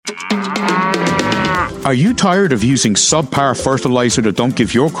Are you tired of using subpar fertilizer that don't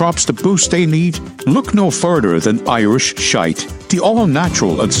give your crops the boost they need? Look no further than Irish Shite, the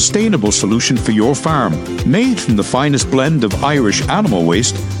all-natural and sustainable solution for your farm. Made from the finest blend of Irish animal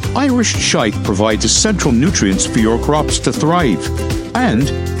waste, Irish Shite provides essential nutrients for your crops to thrive. And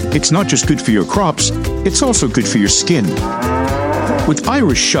it's not just good for your crops, it's also good for your skin. With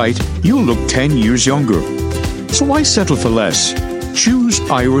Irish Shite, you'll look 10 years younger. So why settle for less? Choose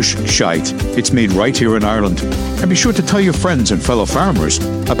Irish Shite. It's made right here in Ireland. And be sure to tell your friends and fellow farmers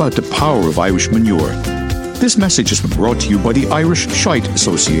about the power of Irish manure. This message has been brought to you by the Irish Shite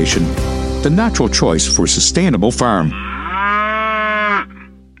Association, the natural choice for a sustainable farm.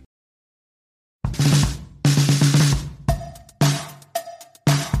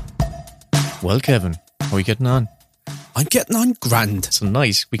 Well, Kevin, how are you getting on? I'm getting on grand. So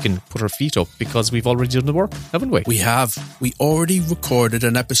nice, we can put our feet up because we've already done the work, haven't we? We have. We already recorded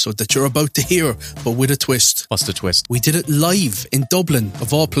an episode that you're about to hear, but with a twist. What's the twist? We did it live in Dublin,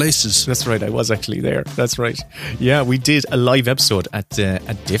 of all places. That's right, I was actually there. That's right. Yeah, we did a live episode at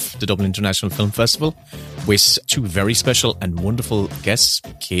DIFF, the Dublin International Film Festival, with two very special and wonderful guests,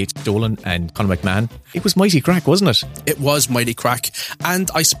 Kate Dolan and Conor McMahon. It was mighty crack, wasn't it? It was mighty crack. And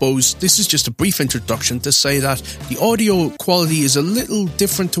I suppose this is just a brief introduction to say that the audio quality is a little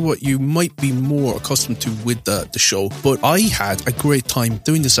different to what you might be more accustomed to with the show. But I had a great time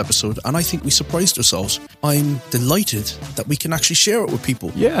doing this episode, and I think we surprised ourselves. I'm delighted that we can actually share it with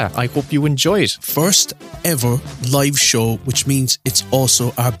people. Yeah, I hope you enjoy it. First ever live show, which means it's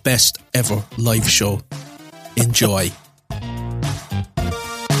also our best ever live show. Enjoy.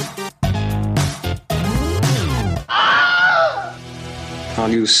 I'll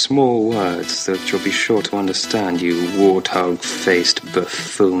use small words that you'll be sure to understand, you warthog-faced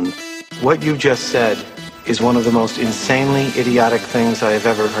buffoon. What you just said is one of the most insanely idiotic things I have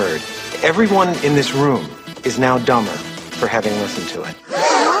ever heard. Everyone in this room is now dumber for having listened to it.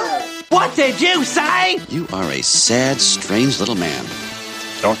 What did you say? You are a sad, strange little man.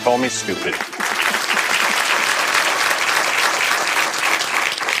 Don't call me stupid.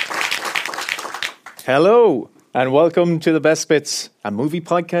 Hello, and welcome to The Best Bits, a movie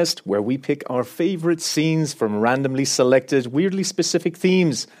podcast where we pick our favourite scenes from randomly selected, weirdly specific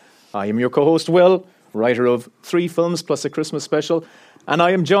themes. I am your co-host, Will, writer of 3 films plus a Christmas special, and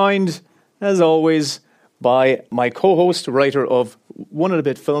I am joined, as always, by my co-host, writer of 1 and a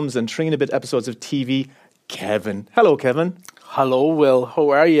bit films and 3 and a bit episodes of TV, Kevin. Hello, Kevin. Hello, Will.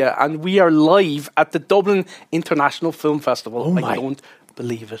 How are you? And we are live at the Dublin International Film Festival. Oh my. I don't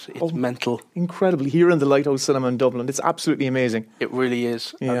believe it. It's mental. Incredibly. Here in the Lighthouse Cinema in Dublin. It's absolutely amazing. It really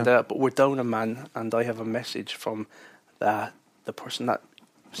is. Yeah. And, but we're down a man, and I have a message from the person that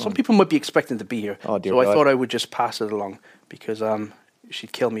some people might be expecting to be here. Oh, dear so God. I thought I would just pass it along because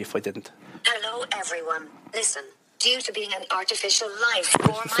she'd kill me if I didn't. Hello, everyone. Listen, due to being an artificial life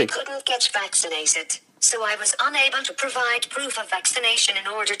form, I couldn't get vaccinated. So I was unable to provide proof of vaccination in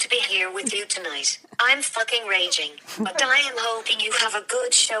order to be here with you tonight. I'm fucking raging, but I am hoping you have a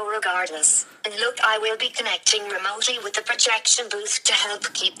good show regardless. And look, I will be connecting remotely with the projection booth to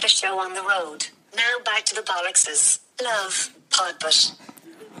help keep the show on the road. Now back to the bollockses. Love, Podbutt.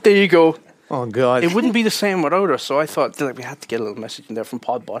 There you go. Oh, God. It wouldn't be the same without her, so I thought we had to get a little message in there from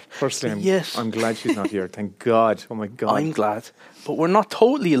Podbot. Firstly, I'm glad she's not here. Thank God. Oh, my God. I'm glad. But we're not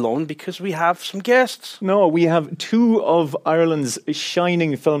totally alone because we have some guests. No, we have 2 of Ireland's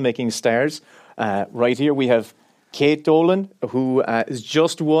shining filmmaking stars. Right here we have Kate Dolan, who has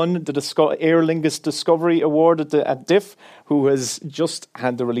just won the Aer Lingus Discovery Award at DIFF, who has just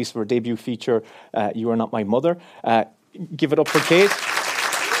had the release of her debut feature, You Are Not My Mother. Give it up for Kate.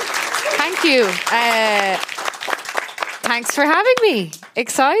 Thank you. Thanks for having me.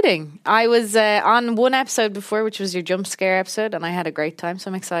 Exciting. I was on one episode before, which was your jump scare episode, and I had a great time, so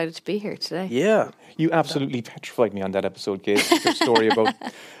I'm excited to be here today. Yeah. You absolutely petrified me on that episode, Kate. Your story about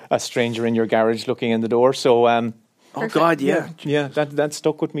a stranger in your garage looking in the door. So, oh, God, yeah. Yeah, that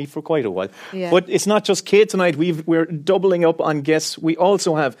stuck with me for quite a while. Yeah. But it's not just Kate tonight. We're doubling up on guests. We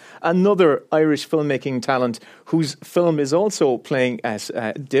also have another Irish filmmaking talent whose film is also playing at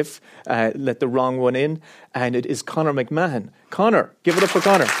DIFF, Let the Wrong One In, and it is Conor McMahon. Conor, give it up for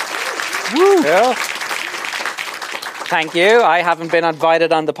Conor. Woo! Yeah. Thank you. I haven't been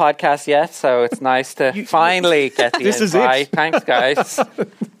invited on the podcast yet, so it's nice to finally get the This invite. is it. Thanks, guys.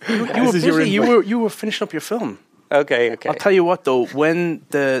 You were busy. You were finishing up your film. Okay. I'll tell you what, though. When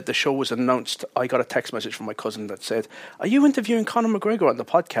the show was announced, I got a text message from my cousin that said, "Are you interviewing Conor McGregor on the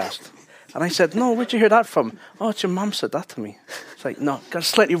podcast?" And I said, "No, where'd you hear that from?" "Oh, it's your mum said that to me." It's like, no, got it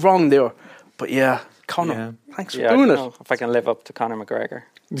slightly wrong there. But yeah, Conor, thanks for doing it. If I can live up to Conor McGregor.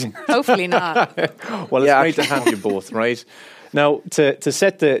 Hopefully not. Well, it's great to have you both, right? Now, to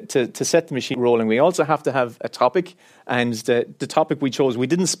set the machine rolling, we also have to have a topic. And the topic we chose, we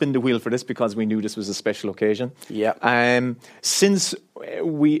didn't spin the wheel for this because we knew this was a special occasion. Yeah. Since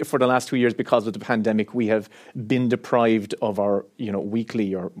for the last 2 years, because of the pandemic, we have been deprived of our,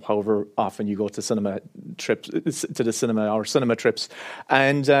 weekly or however often you go to cinema trips, to the cinema, our cinema trips.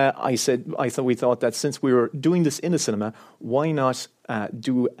 And we thought that since we were doing this in a cinema, why not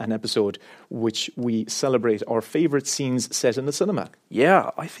do an episode which we celebrate our favourite scenes set in the cinema?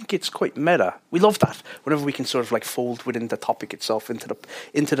 Yeah, I think it's quite meta. We love that. Whenever we can sort of like fold within the topic itself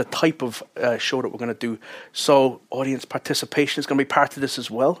into the type of show that we're going to do. So audience participation is going to be part of this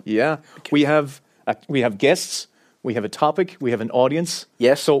as well. Yeah, we have guests, we have a topic, we have an audience.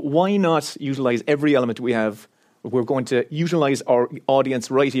 Yes. So why not utilise every element we have? We're going to utilise our audience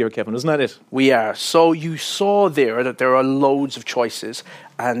right here, Kevin, isn't that it? We are. So you saw there that there are loads of choices,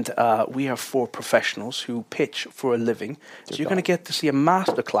 and we are 4 professionals who pitch for a living. So you're going to get to see a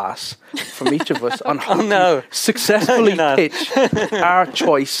masterclass from each of us on how to successfully pitch our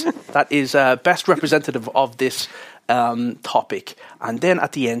choice that is best representative of this topic. And then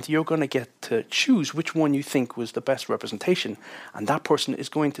at the end, you're going to get to choose which one you think was the best representation. And that person is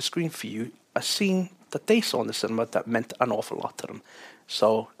going to screen for you a scene that they saw in the cinema that meant an awful lot to them.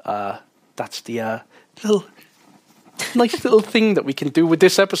 So that's the nice little thing that we can do with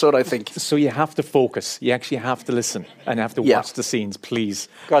this episode, I think. So you have to focus. You actually have to listen and have to watch the scenes, please.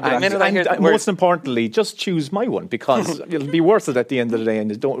 God, and most importantly, just choose my one, because it'll be worth it at the end of the day.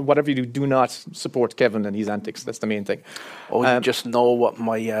 And whatever you do not support Kevin and his antics. That's the main thing. Oh, you just know what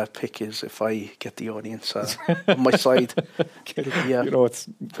my pick is if I get the audience on my side. Yeah. It's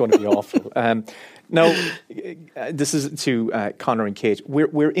going to be awful. Now, this is to Conor and Kate.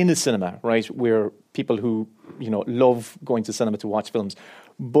 We're in a cinema, right? We're people who love going to cinema to watch films,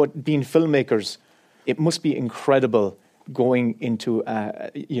 but being filmmakers, it must be incredible going into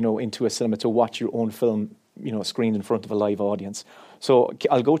a cinema to watch your own film, screened in front of a live audience. So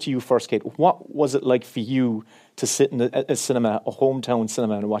I'll go to you first, Kate. What was it like for you to sit in a cinema, a hometown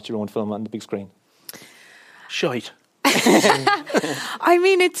cinema, and watch your own film on the big screen? Shite. I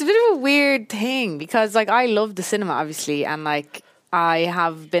mean, it's a bit of a weird thing because, I love the cinema, obviously, and I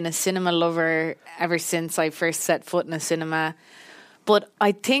have been a cinema lover ever since I first set foot in a cinema. But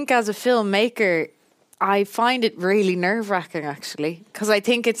I think as a filmmaker, I find it really nerve-wracking, actually, because I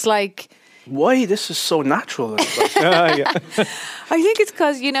think it's why this is so natural. I think it's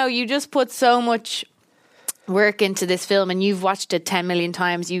because, you just put so much work into this film and you've watched it 10 million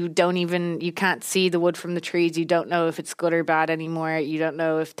times. You can't see the wood from the trees. You don't know if it's good or bad anymore. You don't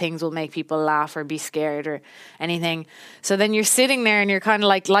know if things will make people laugh or be scared or anything. So then you're sitting there and you're kind of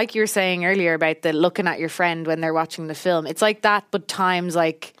like you were saying earlier about looking at your friend when they're watching the film. It's like that, but times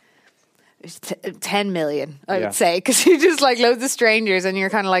 10 million, I would say, because you're just loads of strangers and you're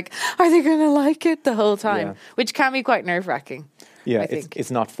kind of are they going to like it the whole time? Which can be quite nerve-wracking. Yeah,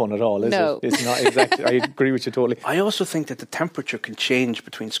 it's not fun at all, is it? It's not exactly. I agree with you totally. I also think that the temperature can change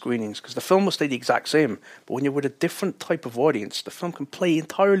between screenings because the film will stay the exact same, but when you're with a different type of audience, the film can play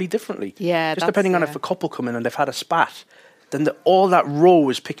entirely differently. Yeah, just depending on if a couple come in and they've had a spat, then all that row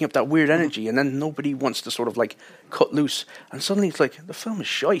is picking up that weird energy, and then nobody wants to sort of cut loose, and suddenly it's the film is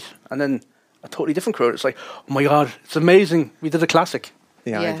shite, and then a totally different crowd. It's oh my God, it's amazing. We did a classic.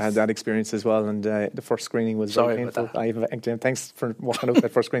 Yeah, yes. I've had that experience as well, and the first screening was very painful. Thanks for walking out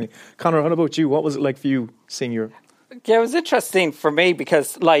that first screening. Conor, how about you? What was it like for you seeing your... Yeah, it was interesting for me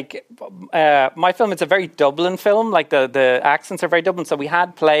because, my film, it's a very Dublin film. The accents are very Dublin. So we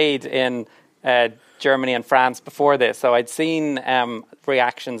had played in Germany and France before this. So I'd seen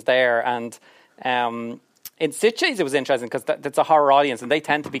reactions there, and in Sitges, it was interesting because that's a horror audience, and they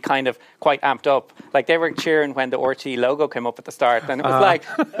tend to be kind of quite amped up. They were cheering when the RT logo came up at the start, and it was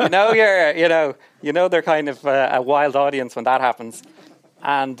they're kind of a wild audience when that happens.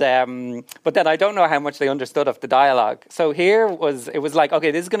 And but then I don't know how much they understood of the dialogue. So here it was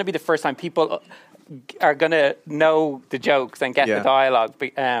okay, this is going to be the first time people are going to know the jokes and get the dialogue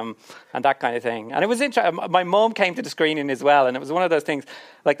and that kind of thing. And it was interesting. My mum came to the screening as well, and it was one of those things,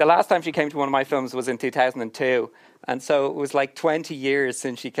 the last time she came to one of my films was in 2002, and so it was 20 years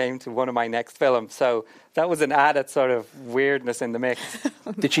since she came to one of my next films, so that was an added sort of weirdness in the mix.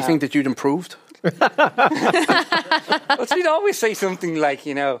 Did she think that you'd improved? Well, she'd always say something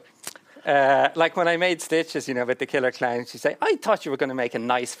Like when I made Stitches, you know, with the killer clown, she'd say, I thought you were going to make a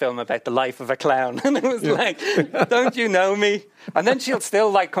nice film about the life of a clown. And it was like, don't you know me? And then she'll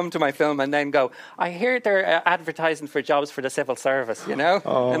still like come to my film and then go, I hear they're advertising for jobs for the civil service, you know?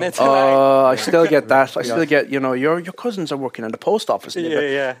 And it's I still get that. I still get, you know, your cousins are working in the post office. You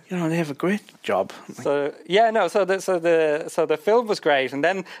know, they have a great job. So the film was great, and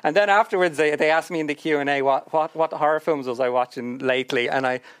then afterwards they asked me in the Q&A what horror films was I watching lately, and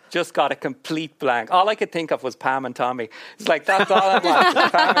I just got a complete blank. All I could think of was Pam and Tommy. It's like, that's all I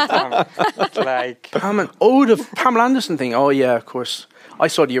watched. Pam and Tommy. It's like the Pamela Anderson thing. Oh yeah, of course. I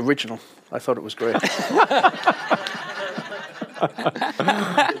saw the original. I thought it was great.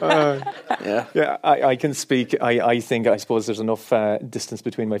 I can speak. I suppose there's enough distance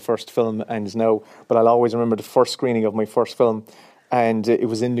between my first film and now, but I'll always remember the first screening of my first film, and it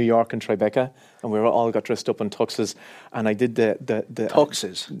was in New York in Tribeca, and we all got dressed up in tuxes, and I did the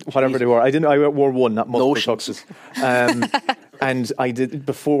tuxes, whatever they were. I wore one, not multiple tuxes. And I did,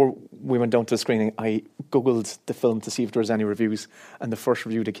 before we went down to the screening, I Googled the film to see if there was any reviews, and the first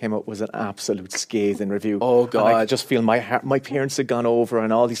review that came up was an absolute scathing review. Oh, God. And I could just feel my parents had gone over,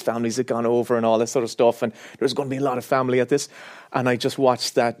 and all these families had gone over, and all this sort of stuff, and there was going to be a lot of family at this. And I just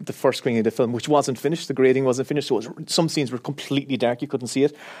watched the first screening of the film, which wasn't finished, the grading wasn't finished, so some scenes were completely dark, you couldn't see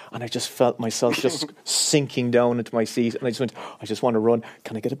it, and I just felt myself just sinking down into my seat, and I just went, I just want to run.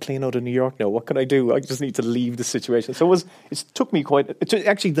 Can I get a plane out of New York now? What can I do? I just need to leave the situation. So it took me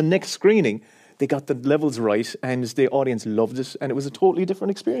actually the next screening, they got the levels right and the audience loved it, and it was a totally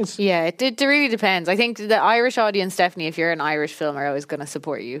different experience. Yeah, it really depends. I think the Irish audience, definitely, if you're an Irish film, are always going to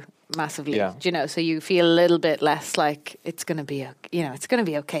support you massively. Yeah. You know, so you feel a little bit less like it's going to be, it's going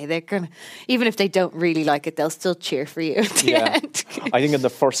to be okay. They're going to, even if they don't really like it, they'll still cheer for you at the end. I think in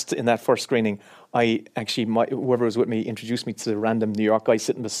that first screening, I actually, whoever was with me introduced me to the random New York guy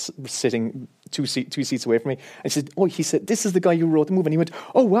sitting two seats away from me. And he said, this is the guy who wrote the movie. And he went,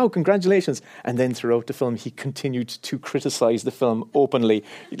 oh, wow, congratulations. And then throughout the film, he continued to criticize the film openly.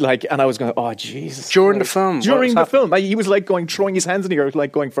 And I was going, oh, Jesus. During the film? During the film. He was like throwing his hands in the air,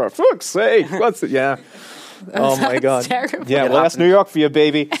 like going, for fuck's sake, what's it? Yeah. Oh, my God. Terrible. Yeah, well, that's New York for you,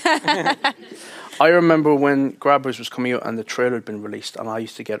 baby. I remember when Grabbers was coming out and the trailer had been released, and I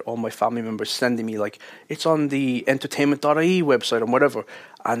used to get all my family members sending me, like, it's on the entertainment.ie website and whatever,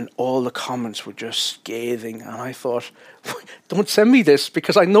 and all the comments were just scathing, and I thought, don't send me this,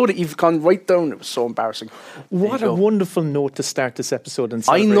 because I know that you've gone right down. It was so embarrassing. What a wonderful note to start this episode.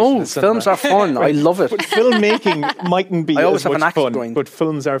 I know, films are fun. I love it. But filmmaking mightn't be as much fun, but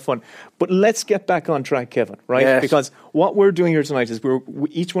films are fun. But let's get back on track, Kevin, right? Yes. Because what we're doing here tonight is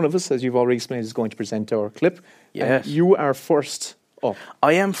each one of us, as you've already explained, is going to present our clip. Yes. You are first up.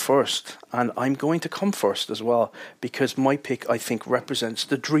 I am first, and I'm going to come first as well, because my pick, I think, represents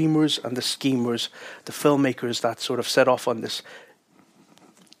the dreamers and the schemers, the filmmakers that sort of set off on this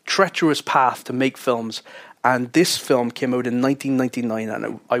treacherous path to make films. And this film came out in 1999,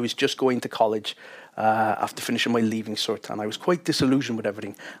 and I was just going to college after finishing my leaving cert, and I was quite disillusioned with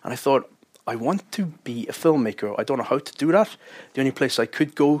everything. And I thought, I want to be a filmmaker. I don't know how to do that. The only place I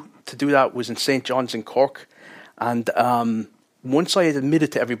could go to do that was in St. John's in Cork. And once I had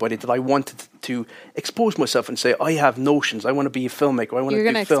admitted to everybody that I wanted to expose myself and say, I have notions, I want to be a filmmaker, I want to do film.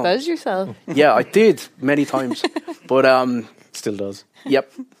 You're going to expose yourself. Yeah, I did many times. But still does.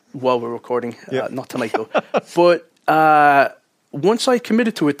 Yep, while we're recording. Not tonight, though. But once I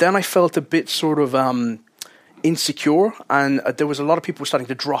committed to it, then I felt a bit sort of insecure, and there was a lot of people starting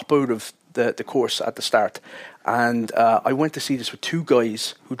to drop out of the course at the start. And I went to see this with two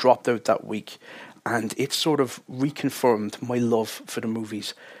guys who dropped out that week. And it sort of reconfirmed my love for the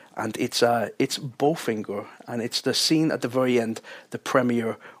movies. And it's Bowfinger, and it's the scene at the very end, the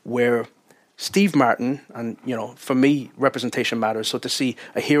premiere, where Steve Martin, and, you know, for me, representation matters. So to see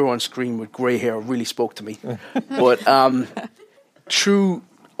a hero on screen with grey hair really spoke to me. But through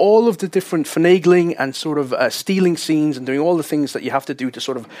all of the different finagling and sort of stealing scenes and doing all the things that you have to do to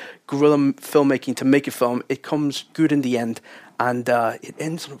sort of guerrilla filmmaking to make a film, it comes good in the end. And it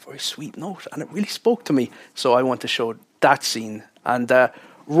ends on a very sweet note, and it really spoke to me. So I want to show that scene. And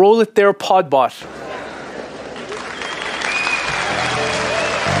roll it there, Podbot.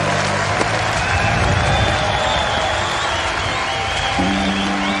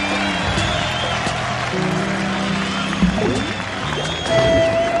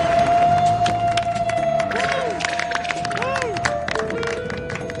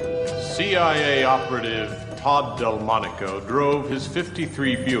 CIA operative Todd Delmonico drove his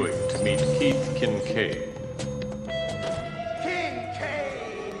 53 Buick to meet Keith Kincaid.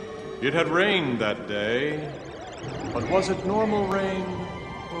 It had rained that day, but was it normal rain,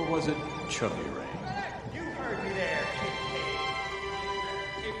 or was it Chubby Ray. You heard me there, Kid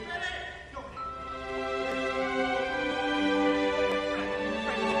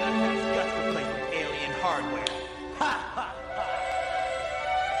replacement alien hardware. Ha ha ha!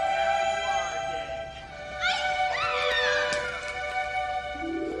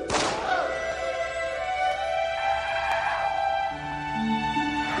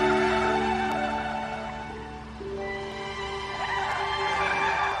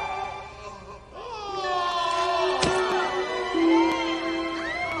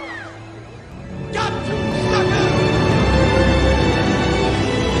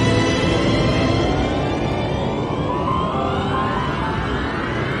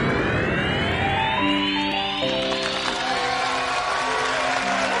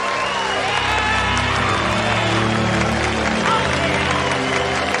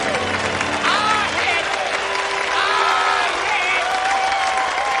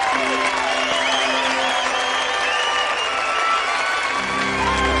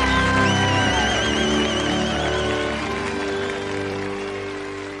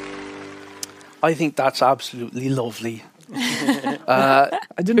 I think that's absolutely lovely. I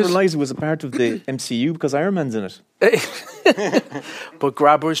didn't realise it was a part of the MCU because Iron Man's in it. But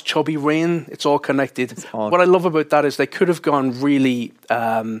Grabbers, Chubby Rain, it's all connected. What I love about that is they could have gone really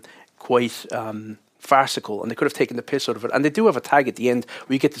quite farcical, and they could have taken the piss out of it. And they do have a tag at the end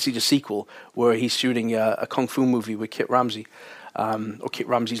where you get to see the sequel where he's shooting a kung fu movie with Kit Ramsey, or Kit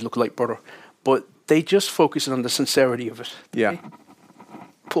Ramsey's lookalike brother. But they just focus on the sincerity of it. Yeah. They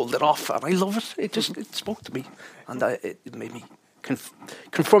pulled it off, and I love it. It spoke to me, and it made me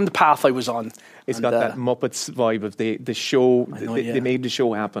confirm the path I was on. It's got that Muppets vibe of the show. They made the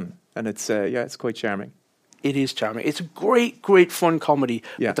show happen, and it's it's quite charming. It is charming. It's a great fun comedy.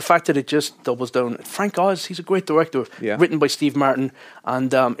 Yeah. But the fact that it just doubles down. Frank Oz, he's a great director. Yeah. Written by Steve Martin,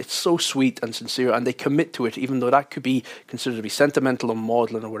 and it's so sweet and sincere, and they commit to it, even though that could be considered to be sentimental or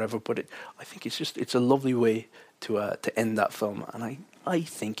maudlin or whatever. But I think it's a lovely way to end that film, and I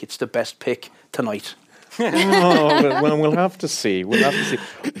think it's the best pick tonight. Well, we'll have to see.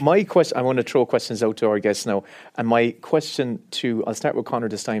 My question, I want to throw questions out to our guests now. And my question I'll start with Conor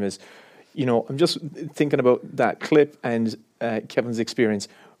this time is, I'm just thinking about that clip and Kevin's experience.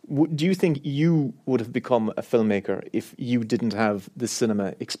 Do you think you would have become a filmmaker if you didn't have the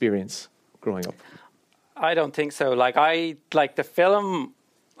cinema experience growing up? I don't think so. I like the film,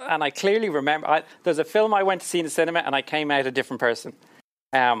 and I clearly remember, there's a film I went to see in the cinema and I came out a different person.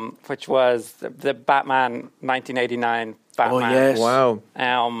 Which was the Batman 1989 Batman. Oh yes! Wow.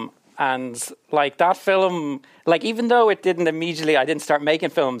 And that film, even though it didn't immediately, I didn't start making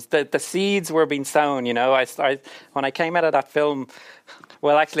films. The seeds were being sown. When I came out of that film.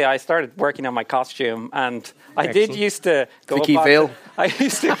 Well, actually, I started working on my costume, and I did used to go Vicky up Vale. I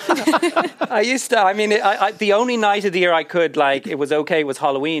used to. I mean, the only night of the year I could it was okay was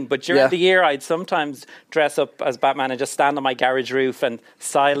Halloween. But during the year, I'd sometimes dress up as Batman and just stand on my garage roof and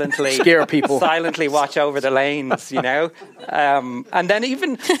silently scare people, silently watch over the lanes. And then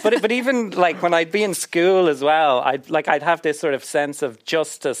even when I'd be in school as well, I'd have this sort of sense of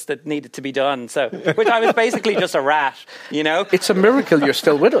justice that needed to be done. So, which I was basically just a rat. It's a miracle you're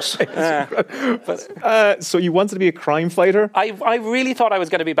still with us. So you wanted to be a crime fighter? I really thought I was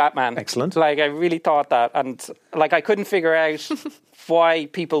going to be Batman. Excellent. I really thought that, and I couldn't figure out why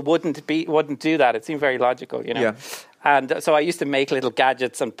people wouldn't do that. It seemed very logical, Yeah. And so I used to make little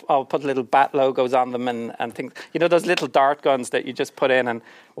gadgets and I'll put little bat logos on them and things. Those little dart guns that you just put in and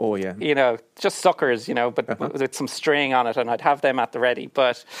just suckers, but with some string on it, and I'd have them at the ready.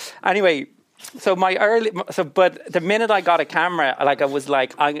 But anyway. But the minute I got a camera, I was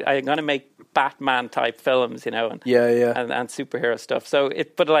I'm going to make Batman type films, and and superhero stuff. So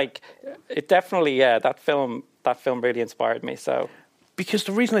it definitely, that film really inspired me. So because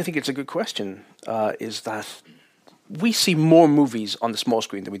the reason I think it's a good question is that we see more movies on the small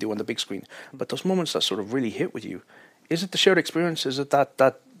screen than we do on the big screen. But those moments that sort of really hit with you, is it the shared experience? Is it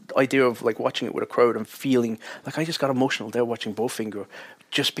that idea of watching it with a crowd and feeling I just got emotional there watching Bowfinger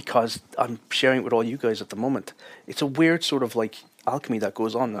just because I'm sharing it with all you guys at the moment. It's a weird sort of alchemy that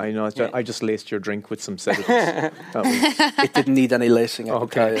goes on. I know. I just laced your drink with some sedatives. It didn't need any lacing.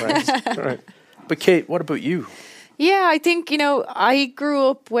 Okay, right. But Kate, what about you? Yeah, I think, I grew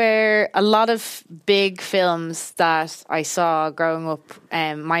up where a lot of big films that I saw growing up,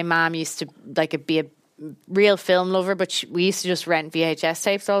 my mom used to be a real film lover, but we used to just rent VHS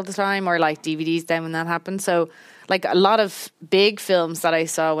tapes all the time, or DVDs then when that happened. So a lot of big films that I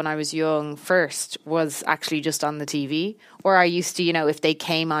saw when I was young first was actually just on the TV, or I used to, if they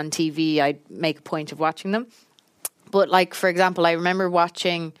came on TV, I'd make a point of watching them. But for example, I remember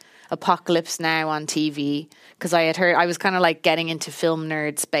watching, Apocalypse Now on TV because I had heard, I was kind of like getting into film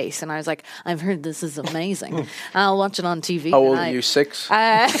nerd space, and I was like, I've heard this is amazing. I'll watch it on TV. How old are you? 6?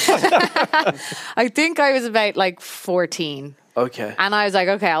 I think I was about like 14. Okay. And I was like,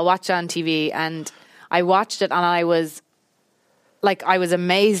 okay, I'll watch it on TV. And I watched it, and I was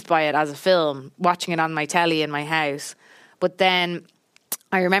amazed by it as a film, watching it on my telly in my house. But then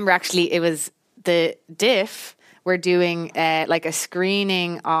I remember actually it was the DIFF were doing like a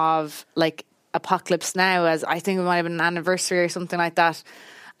screening of like Apocalypse Now, as I think it might have been an anniversary or something like that,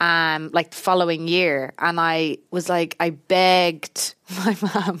 like the following year. And I was like, I begged my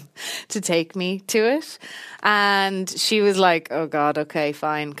mom to take me to it. And she was like, oh God, okay,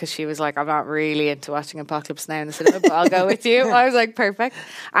 fine. Because she was like, I'm not really into watching Apocalypse Now in the cinema, but I'll go with you. I was like, perfect.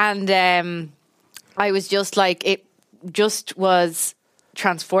 And I was just like, it just was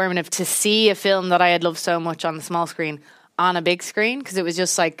transformative to see a film that I had loved so much on the small screen on a big screen, because it was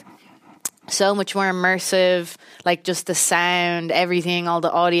just like so much more immersive, like just the sound, everything, all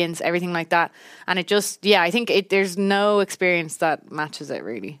the audience, everything like that. And it just, yeah, I think there's no experience that matches it,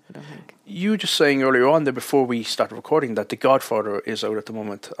 really, I don't think. You were just saying earlier on there before we started recording that The Godfather is out at the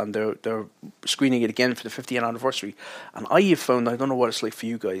moment, and they're screening it again for the 50th anniversary. And I have found, I don't know what it's like for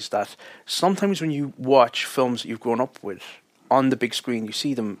you guys, that sometimes when you watch films that you've grown up with on the big screen, you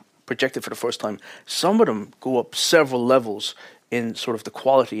see them projected for the first time. Some of them go up several levels in sort of the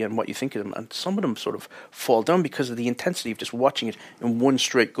quality and what you think of them, and some of them sort of fall down because of the intensity of just watching it in one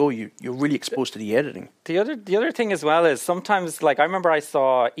straight go. You're really exposed to the editing. The other thing as well is sometimes, like I remember I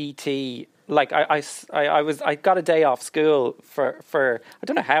saw E.T. Like I got a day off school for I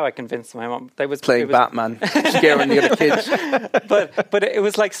don't know how I convinced my mom. It was Batman, scaring the other kids. But it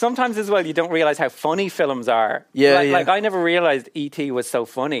was like sometimes as well you don't realize how funny films are. Yeah, like I never realized E.T. was so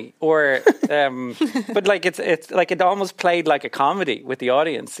funny, or but like it's like it almost played like a comedy with the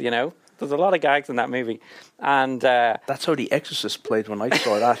audience. You know, there's a lot of gags in that movie, and that's how The Exorcist played when I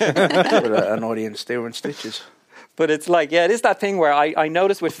saw that with an audience. They were in stitches. But it's like, yeah, it is that thing where I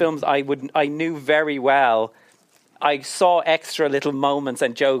noticed with films I knew very well. I saw extra little moments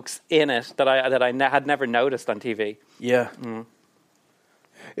and jokes in it that I had never noticed on TV. Yeah. Mm.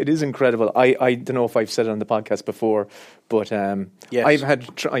 It is incredible. I don't know if I've said it on the podcast before, but yes. I've had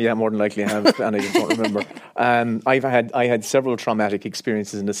more than likely I have, and I just don't remember. I had several traumatic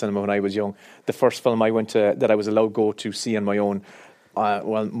experiences in the cinema when I was young. The first film I went to that I was allowed to go to see on my own.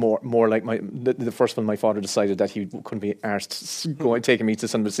 More like the first film my father decided that he couldn't be arsed taking me to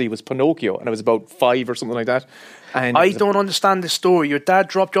cinema to see was Pinocchio, and I was about 5 or something like that. And I don't understand this story. Your dad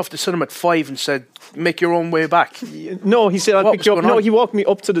dropped you off the cinema at 5 and said, "Make your own way back." No, he said, "I'll pick you up." No, he walked me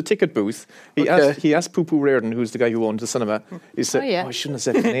up to the ticket booth. He asked Poo Poo Reardon, who's the guy who owned the cinema. He said, "Oh, I shouldn't have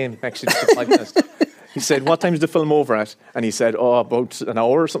said his name actually." To the podcast. He said, "What time's the film over at?" And he said, "Oh, about an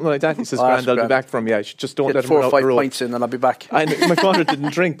hour or something like that." He says, "Grand, I'll be back from you. Just don't let him run out the road." 4 or 5 pints in, and I'll be back. And my father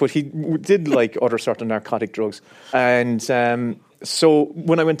didn't drink, but he did like other certain narcotic drugs. And so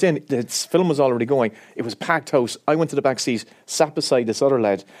when I went in, the film was already going. It was a packed house. I went to the back seat, sat beside this other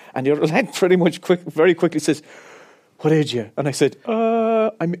lad, and the other lad pretty much very quickly says, "What age are you?" And I said,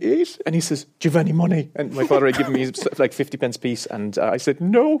 "I'm 8. And he says, "Do you have any money?" And my father had given me like 50 pence piece, and I said,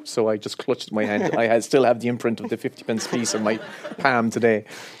 "No." So I just clutched my hand. I still have the imprint of the 50 pence piece on my palm today.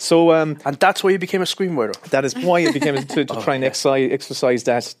 So, and that's why you became a screenwriter. That is why it became to try and exercise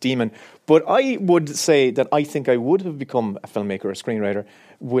that demon. But I would say that I think I would have become a filmmaker, a screenwriter,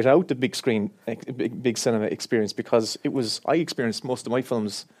 without the big screen, big cinema experience, because I experienced most of my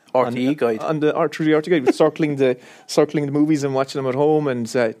films RTE guide. Through the RTE guide, circling the movies and watching them at home and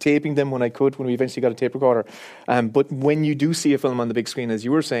taping them when I could, when we eventually got a tape recorder. But when you do see a film on the big screen, as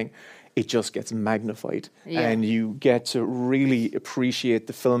you were saying, it just gets magnified, and you get to really appreciate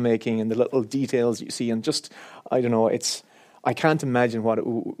the filmmaking and the little details you see. And just, I don't know, I can't imagine what it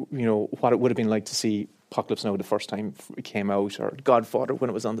would have been like to see Apocalypse Now the first time it came out, or Godfather when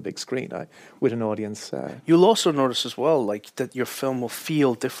it was on the big screen with an audience. You'll also notice as well, like, that your film will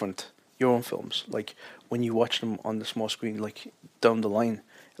feel different, your own films. Like, when you watch them on the small screen, like, down the line,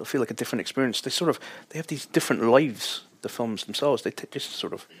 it'll feel like a different experience. They have these different lives, the films themselves. They just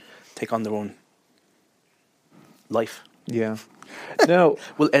sort of take on their own life. Yeah. Now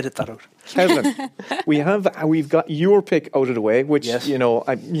we'll edit that out. Kevin, we've got your pick out of the way, which I know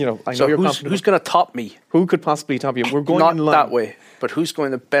so you're confident. Who's going to top me? Who could possibly top you? We're going not in line. That way, but who's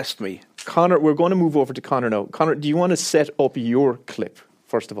going to best me? Conor, we're going to move over to Conor now. Conor, do you want to set up your clip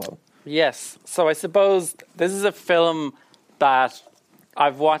first of all? Yes. So I suppose this is a film that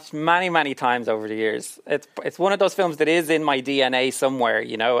I've watched many, many times over the years. It's one of those films that is in my DNA somewhere,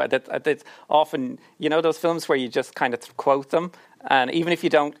 you know. That's often, you know, those films where you just kind of quote them. And even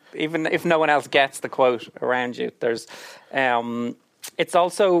if no one else gets the quote around you, there's, it's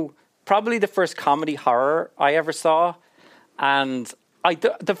also probably the first comedy horror I ever saw. And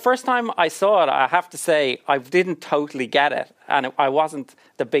the first time I saw it, I have to say, I didn't totally get it. And I wasn't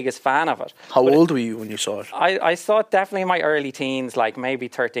the biggest fan of it. How old were you when you saw it? I saw it definitely in my early teens, like maybe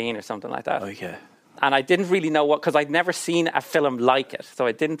 13 or something like that. Okay. And I didn't really know because I'd never seen a film like it. So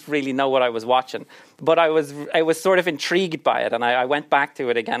I didn't really know what I was watching. But I was sort of intrigued by it. And I went back to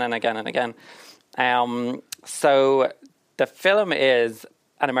it again and again and again. So the film is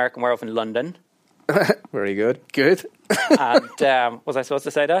An American Werewolf in London. Very good. Good. And was I supposed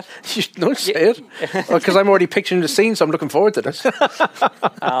to say that? No, say it. Because I'm already picturing the scene, so I'm looking forward to this.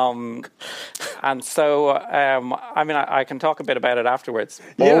 And so, I mean, I can talk a bit about it afterwards.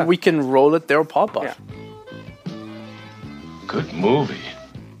 Or we can roll it there, pop off. Yeah. Good movie.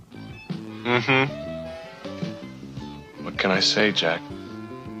 Mm-hmm. What can I say, Jack?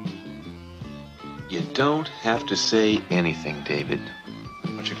 You don't have to say anything, David.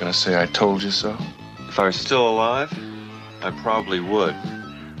 Aren't you gonna say I told you so? If I were still alive, I probably would.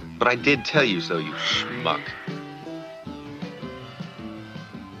 But I did tell you so, you schmuck.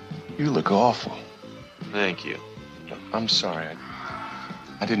 You look awful. Thank you. I'm sorry.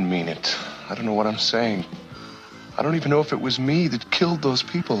 I didn't mean it. I don't know what I'm saying. I don't even know if it was me that killed those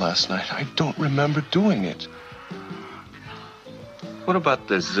people last night. I don't remember doing it. What about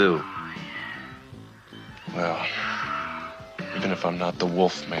the zoo? Well, even if I'm not the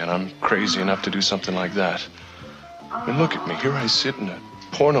wolf man, I'm crazy enough to do something like that. I mean, look at me. Here I sit in a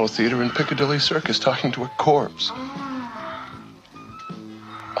porno theater in Piccadilly Circus talking to a corpse.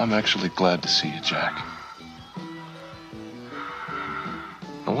 I'm actually glad to see you, Jack.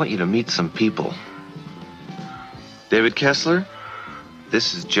 I want you to meet some people. David Kessler,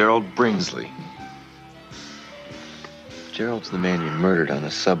 this is Gerald Bringsley. Gerald's the man you murdered on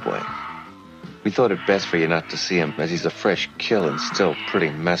the subway. We thought it best for you not to see him, as he's a fresh kill and still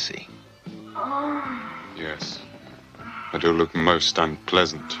pretty messy. Yes. I do look most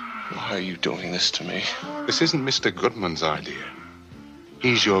unpleasant. Why are you doing this to me? This isn't Mr. Goodman's idea.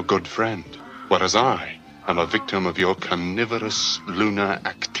 He's your good friend, whereas I am a victim of your carnivorous lunar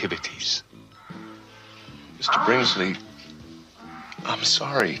activities. Mr. Bringsley, I'm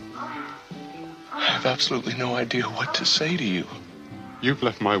sorry. I have absolutely no idea what to say to you. You've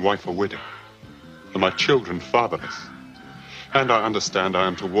left my wife a widow, and my children fatherless. And I understand I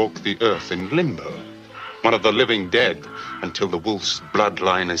am to walk the earth in limbo, one of the living dead, until the wolf's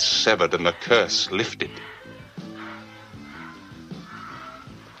bloodline is severed and the curse lifted.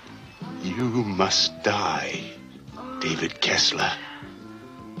 You must die, David Kessler.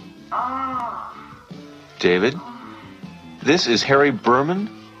 David, this is Harry Berman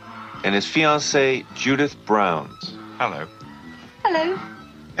and his fiancée, Judith Browns. Hello. Hello.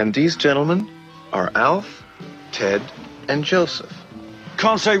 And these gentlemen are Alf, Ted, and Joseph.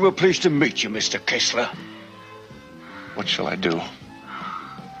 Can't say we're pleased to meet you, Mr. Kessler. What shall I do?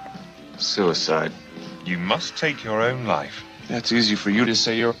 Suicide. You must take your own life. That's easy for you to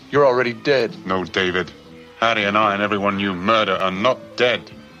say. You're already dead. No, David. Harry and I and everyone you murder are not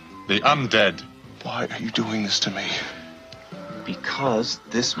dead. The undead. Why are you doing this to me? Because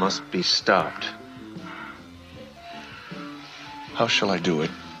this must be stopped. How shall I do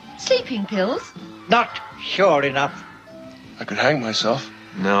it? Sleeping pills? Not sure enough. I could hang myself.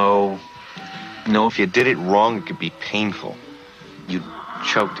 No. No, if you did it wrong, it could be painful. You'd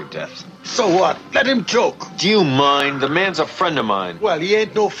choke to death. So what? Let him choke. Do you mind? The man's a friend of mine. Well, he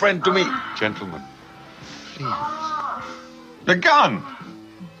ain't no friend to me. Gentlemen, please. The gun!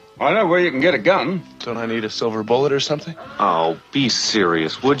 I know where you can get a gun. Don't I need a silver bullet or something? Oh, be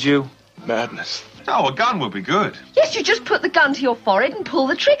serious, would you? Madness. Oh, a gun would be good. Yes, you just put the gun to your forehead and pull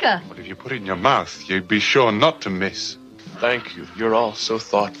the trigger. But if you put it in your mouth, you'd be sure not to miss. Thank you. You're all so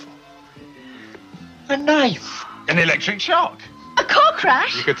thoughtful. A knife. An electric shock. A car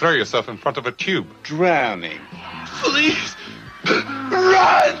crash? You could throw yourself in front of a tube. Drowning. Please.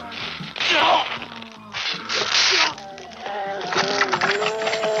 Run!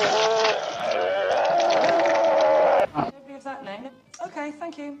 Okay,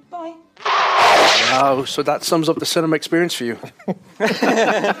 thank you. Bye. Wow, so that sums up the cinema experience for you.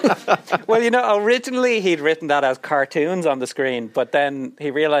 Well, you know, originally he'd written that as cartoons on the screen, but then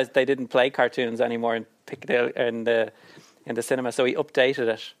he realised they didn't play cartoons anymore in Piccadilly in the cinema, so he updated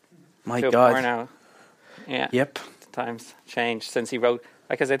it. My to God. porno. Yeah. Yep. Times changed since he wrote,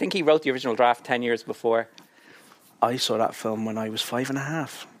 because I think he wrote the original draft 10 years before. I saw that film when I was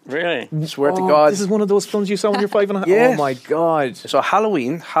 5.5. Really? Swear to God. This is one of those films you saw when you're 5.5. Yes. Oh my God. So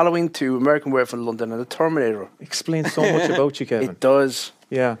Halloween 2, American Werewolf in London, and The Terminator. Explains so much about you, Kevin. It does.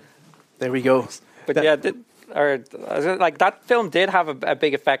 Yeah. There we go. But like that film did have a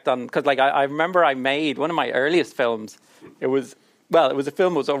big effect on, because like I remember I made one of my earliest films. It was a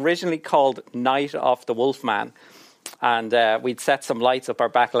film that was originally called Night of the Wolfman, and we'd set some lights up our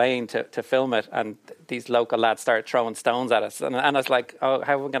back lane to film it, and these local lads started throwing stones at us, and I was like, oh,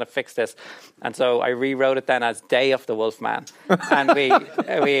 how are we going to fix this? And so I rewrote it then as Day of the Wolfman, and we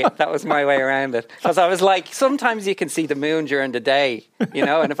that was my way around it, because I was like, sometimes you can see the moon during the day,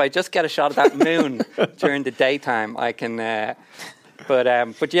 and if I just get a shot of that moon during the daytime, I can.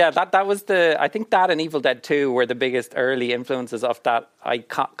 But yeah, that was I think that and Evil Dead 2 were the biggest early influences of that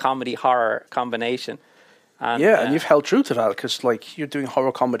comedy horror combination. And, and you've held true to that, because like you're doing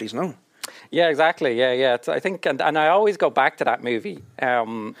horror comedies now. Yeah, exactly. Yeah. I think, and I always go back to that movie.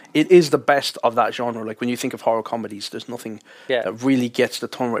 It is the best of that genre. Like when you think of horror comedies, there's nothing that really gets the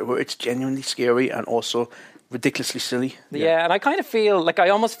tone right, where it's genuinely scary and also ridiculously silly. Yeah, and I kind of feel like, I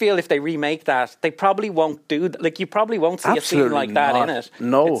almost feel if they remake that, they probably won't do like you probably won't see Absolutely a scene like that not. in it.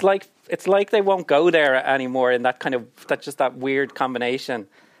 No, it's like they won't go there anymore in that kind of that weird combination.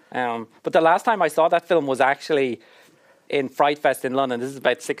 But the last time I saw that film was actually in Fright Fest in London. This is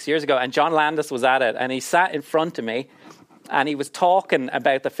about 6 years ago, and John Landis was at it, and he sat in front of me, and he was talking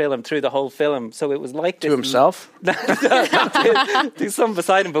about the film through the whole film. So it was like this, to himself, to someone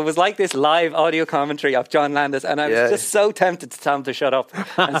beside him, but it was like this live audio commentary of John Landis, and I was just so tempted to tell him to shut up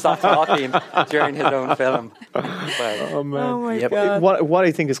and stop talking during his own film. Oh man! Oh my God! What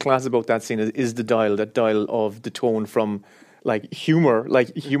I think is class about that scene is the dial of the tone from like humor,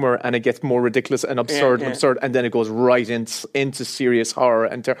 and it gets more ridiculous and absurd, and then it goes right into serious horror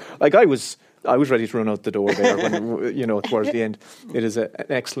and like I was ready to run out the door there when towards the end. It is an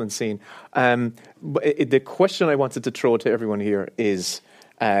excellent scene. But the question I wanted to throw to everyone here is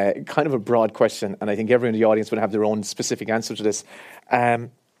kind of a broad question, and I think everyone in the audience would have their own specific answer to this.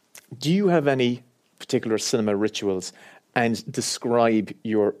 Do you have any particular cinema rituals? And describe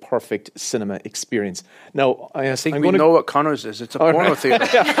your perfect cinema experience. Now, I think we know what Connor's is. It's a porno theatre.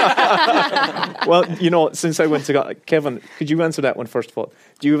 Well, since I went to Kevin, could you answer that one first of all?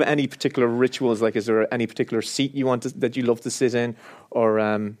 Do you have any particular rituals? Like, is there any particular seat that you love to sit in, or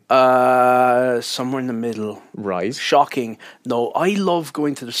somewhere in the middle? Right. Shocking. No, I love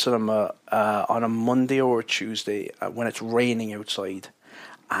going to the cinema on a Monday or a Tuesday when it's raining outside,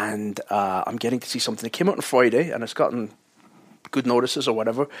 and I'm getting to see something that came out on Friday, and it's gotten good notices or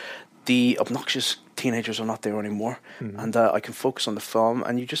whatever. The obnoxious teenagers are not there anymore, and I can focus on the film,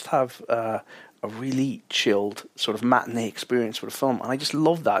 and you just have a really chilled sort of matinee experience with a film, and I just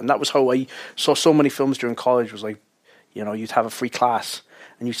love that. And that was how I saw so many films during college. Was like, you'd have a free class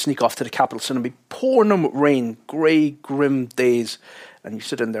and you'd sneak off to the Capitol Cinema, be pouring them with rain, grey, grim days, and you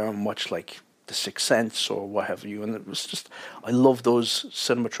sit in there and watch like The Sixth Sense or what have you. And it was just, I love those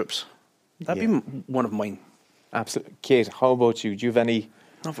cinema trips. That'd be one of mine. Absolutely. Kate, how about you? Do you have any?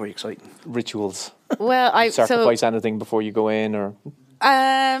 Not very exciting rituals. Well, I sacrifice anything before you go in, or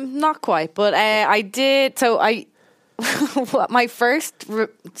not quite, but I did. So my first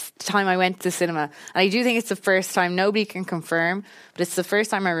time I went to the cinema, and I do think it's the first time. Nobody can confirm, but it's the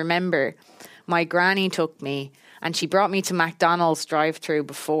first time I remember. My granny took me, and she brought me to McDonald's drive-through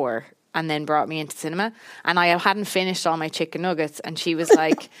before, and then brought me into cinema, and I hadn't finished all my chicken nuggets, and she was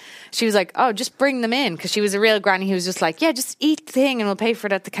like, oh, just bring them in, because she was a real granny who was just like, yeah, just eat the thing and we'll pay for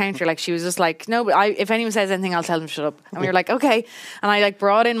it at the counter. Like, she was just like, no, but if anyone says anything, I'll tell them to shut up. And we were like, okay. And I like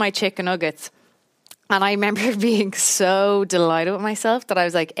brought in my chicken nuggets, and I remember being so delighted with myself that I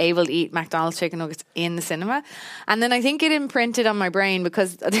was like able to eat McDonald's chicken nuggets in the cinema. And then I think it imprinted on my brain,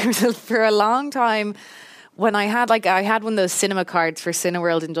 because there was for a long time when I had one of those cinema cards for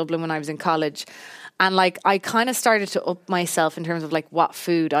Cineworld in Dublin when I was in college, and like I kind of started to up myself in terms of like what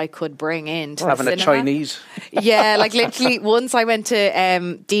food I could bring in to having the a cinema. Chinese. Yeah, like literally once I went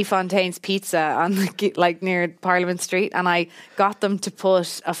to D Fontaine's Pizza on like near Parliament Street, and I got them to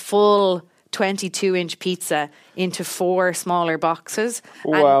put a full 22-inch pizza into 4 smaller boxes.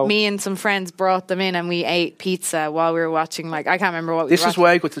 Wow. And me and some friends brought them in, and we ate pizza while we were watching, like, I can't remember what we This were is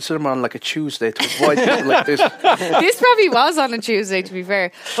why I go to the cinema on like a Tuesday, to avoid people like this. This probably was on a Tuesday, to be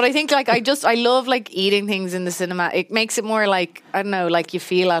fair. But I think like I love like eating things in the cinema. It makes it more like, I don't know, like you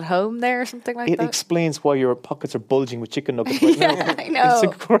feel at home there or something like that. It explains why your pockets are bulging with chicken nuggets right now. I know. It's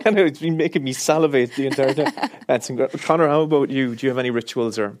incredible. It's been making me salivate the entire time. That's incredible. Conor, how about you? Do you have any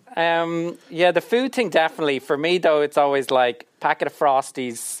rituals or? Yeah, the food thing definitely. For me though, it's always like packet of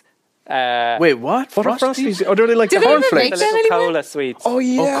Frosties, Wait, what? What are Frosties? Oh, they're like Did the they ever cornflakes. make The them little anymore? cola sweets. Oh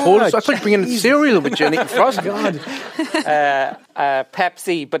yeah. Oh, cola. I thought you were bringing cereal with you and eating Frosties. God.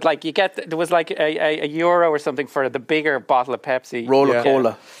 Pepsi, but like there was like a euro or something for the bigger bottle of Pepsi. Roller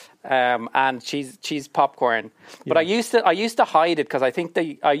cola. And cheese popcorn. But I used to hide it because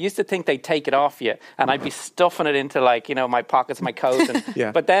I used to think they'd take it off you, and I'd be stuffing it into like my pockets of my coat.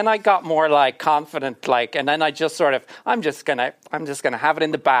 And, But then I got more like confident, like, and then I just sort of I'm just gonna have it in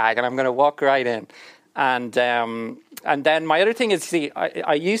the bag, and I'm gonna walk right in. And then my other thing is, see,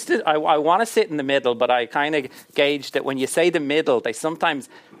 I want to sit in the middle, but I kind of gauged that when you say the middle, they sometimes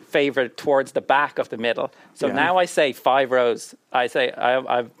favor towards the back of the middle. So now I say 5 rows.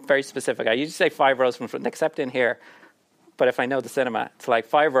 I'm very specific. I usually say 5 rows from front, except in here. But if I know the cinema, it's like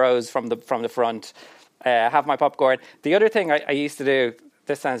 5 rows from the front. Have my popcorn. The other thing I used to do.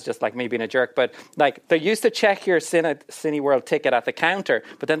 This sounds just like me being a jerk, but like they used to check your Cineworld ticket at the counter,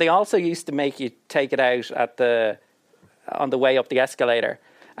 but then they also used to make you take it out on the way up the escalator.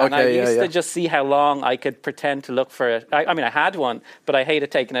 And I used to just see how long I could pretend to look for it. I mean, I had one, but I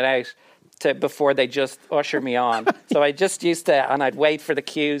hated taking it out before they just usher me on. So I just used to, and I'd wait for the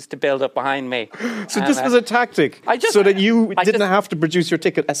queues to build up behind me. So this was a tactic, so that you didn't have to produce your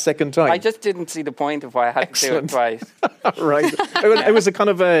ticket a second time. I just didn't see the point of why I had to do it twice. Right. It was a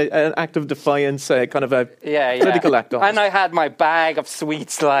kind of an act of defiance, kind of a political act. And I had my bag of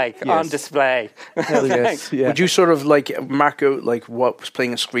sweets on display. Hell yes. Yeah. Would you sort of like mark out like what was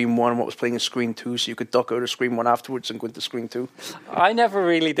playing in Screen 1 and what was playing in Screen 2 so you could duck out of Screen 1 afterwards and go into Screen 2? I never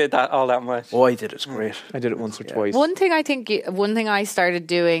really did that all that much. Oh, I did. It's great. I did it once or twice. One thing I started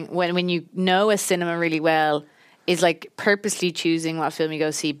doing when you know a cinema really well is like purposely choosing what film you go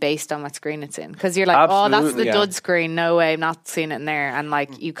see based on what screen it's in, because you're like, Absolutely, oh, that's the dud screen. No way, I'm not seeing it in there. And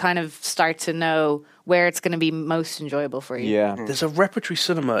like you kind of start to know where it's going to be most enjoyable for you. Yeah. There's a repertory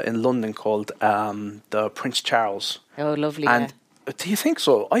cinema in London called the Prince Charles. Oh, lovely. And do you think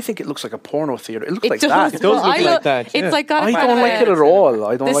so? I think it looks like a porno theatre. It looks like does. that. It does look like that. It's like I don't like it at all.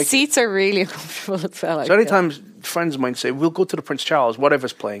 I don't the like seats are really uncomfortable as well. So anytime friends of mine say, we'll go to the Prince Charles,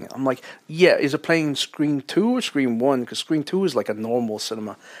 whatever's playing, I'm like, yeah, is it playing Screen 2 or Screen 1? Because Screen 2 is like a normal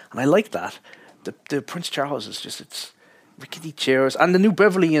cinema. And I like that. The Prince Charles is just, it's rickety chairs. And the New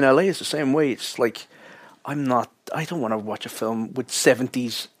Beverly in LA is the same way. It's like, I don't want to watch a film with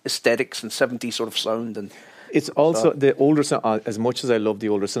 70s aesthetics and 70s sort of sound. And it's also the older, as much as I love the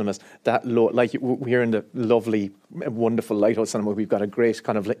older cinemas, like we're in the lovely, wonderful Lighthouse cinema, we've got a great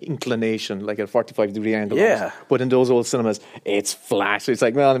kind of like inclination, like a 45-degree angle. Yeah. But in those old cinemas, it's flat. It's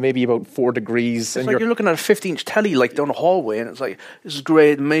like, well, maybe about 4 degrees. It's like you're looking at a 50-inch telly like down a hallway, and it's like, this is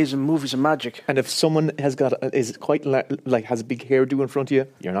great, amazing movies and magic. And if someone has has a big hairdo in front of you,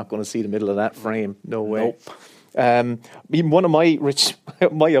 you're not going to see the middle of that frame. No way. Nope. Even one of I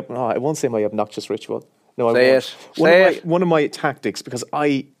won't say my obnoxious ritual. No, I Say won't. it. One of my tactics, because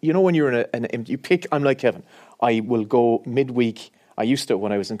when you're in you pick, I'm like Kevin. I will go midweek. I used to,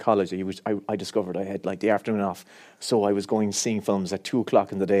 when I was in college, I discovered I had like the afternoon off. So I was seeing films at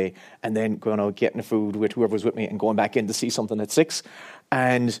 2:00 in the day, and then going out getting the food with whoever was with me and going back in to see something at 6.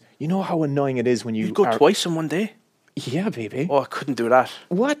 And you know how annoying it is when you go twice in one day? Yeah, baby. Oh, I couldn't do that.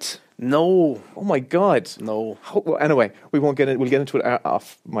 What? No. Oh my God. No. Well, anyway, we'll get into it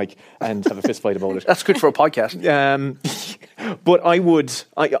off mic and have a fist fight about it. That's good for a podcast. But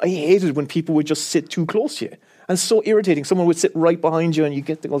I hated when people would just sit too close to you. And it's so irritating. Someone would sit right behind you and you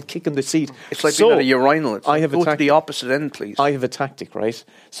get the old kick in the seat. It's like being at a urinal. It's like, go to the opposite end, please. I have a tactic, right?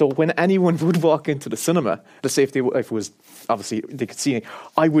 So when anyone would walk into the cinema, let's say if it was, obviously they could see me,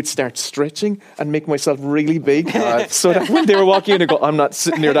 I would start stretching and make myself really big. So that when they were walking in, I go, I'm not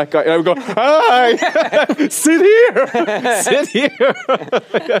sitting near that guy. I would go, hi, sit here, sit here.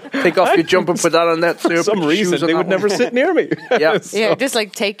 Take off your jumper, put that on that. For some reason, they would never sit near me. Yeah, yeah, just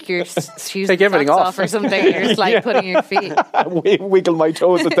like take your shoes take everything off or something. You're just like putting your feet. Wiggle my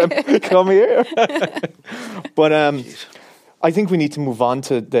toes at them. Come here. But I think we need to move on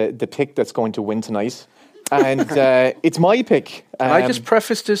to the pick that's going to win tonight. And it's my pick. Can I just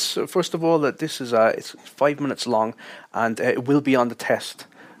preface this, first of all, that this is it's 5 minutes long and it will be on the test.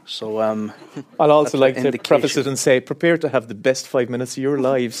 So I'll also like to preface it and say, prepare to have the best 5 minutes of your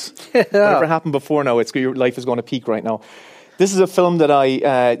lives. Yeah. Whatever happened before now, your life is going to peak right now. This is a film that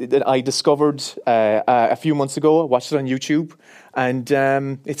I discovered a few months ago. I watched it on YouTube, and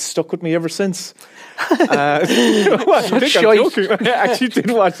it's stuck with me ever since. I think I'm joking. I actually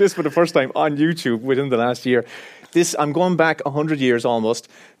did watch this for the first time on YouTube within the last year. I'm going back 100 years almost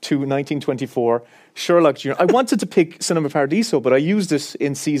to 1924. Sherlock Jr. I wanted to pick Cinema Paradiso, but I used it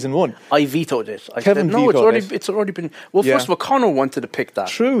in season 1. I vetoed it. Kevin vetoed it. It's already been. Well, first of all, Conor wanted to pick that.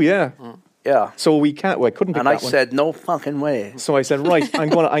 True, yeah. Yeah. So we can't. Well, I couldn't pick and that I one. said, no fucking way. So I said, right,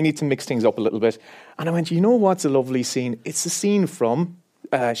 I need to mix things up a little bit. And I went, you know what's a lovely scene? It's a scene from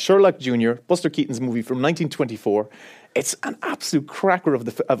Sherlock Jr., Buster Keaton's movie from 1924. It's an absolute cracker of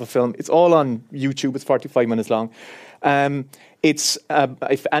a film. It's all on YouTube. It's 45 minutes long. Maybe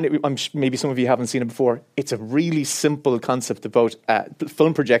some of you haven't seen it before. It's a really simple concept about a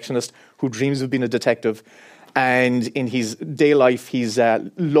film projectionist who dreams of being a detective. And in his day life, his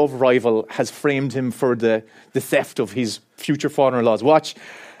love rival has framed him for the theft of his future father-in-law's watch.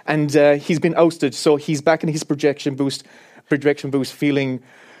 And he's been ousted, so he's back in his projection booth feeling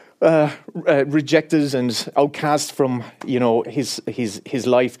rejected and outcast from his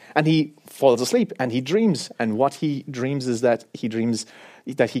life. And he falls asleep and he dreams. And what he dreams is that he goes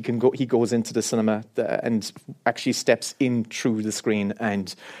into the cinema and actually steps in through the screen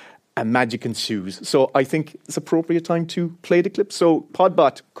and magic ensues. So I think it's appropriate time to play the clip. So,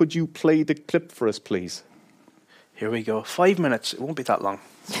 Podbot, could you play the clip for us, please? Here we go. 5 minutes. It won't be that long.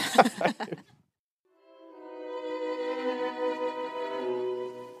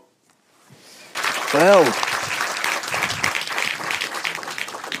 Well.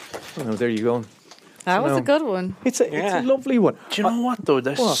 Oh, there you go. That was a good one. It's a lovely one. Do you know what, though?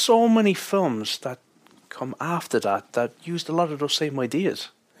 There's so many films that come after that used a lot of those same ideas.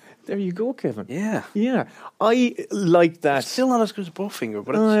 There you go, Kevin. Yeah. Yeah. I like that. It's still not as good as Bowfinger,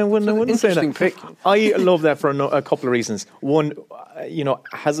 but I wouldn't say that. Pick. I love that for a couple of reasons. One,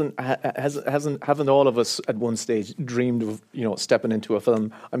 haven't all of us at one stage dreamed of, stepping into a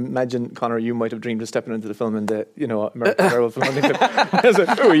film? I imagine, Conor, you might have dreamed of stepping into the film in the, American Werewolf in London.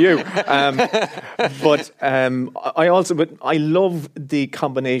 Who are you? But I love the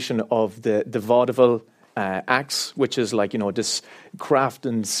combination of the vaudeville acts, which is like, this craft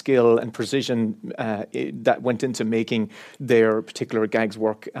and skill and precision that went into making their particular gags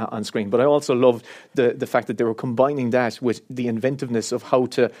work on screen. But I also love the fact that they were combining that with the inventiveness of how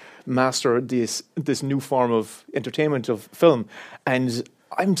to master this new form of entertainment of film. And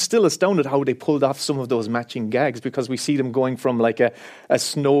I'm still astounded how they pulled off some of those matching gags, because we see them going from like a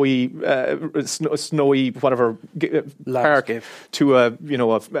snowy whatever park to a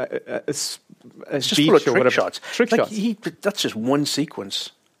it's just beach full of or whatever. Shots. That's just one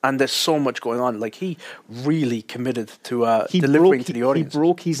sequence, and there's so much going on. Like, he really committed to delivering to the audience. He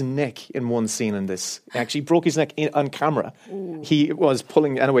broke his neck in one scene in this. He actually broke his neck on camera. Ooh. He was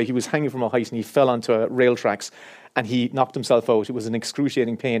he was hanging from a height and he fell onto rail tracks. And he knocked himself out. It was an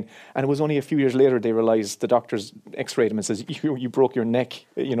excruciating pain. And it was only a few years later they realised, the doctors x-rayed him and says, you broke your neck,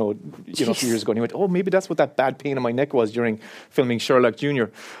 a few years ago. And he went, oh, maybe that's what that bad pain in my neck was during filming Sherlock Jr.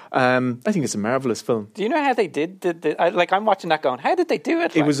 I think it's a marvellous film. Do you know how they did? I'm watching that going, how did they do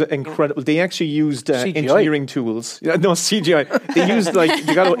it? It was incredible. They actually used engineering tools. No, CGI. They used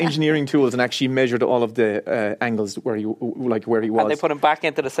they got engineering tools and actually measured all of the angles where he was. And they put him back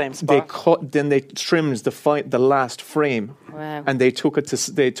into the same spot. They trimmed the last frame, wow. And they took it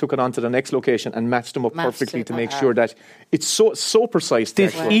onto the next location and matched them up perfectly to make sure that it's so precise.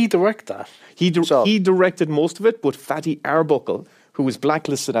 Did he direct that? He directed most of it, but Fatty Arbuckle, who was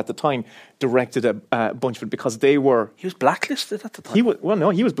blacklisted at the time, directed a bunch of it because they were... He was blacklisted at the time? He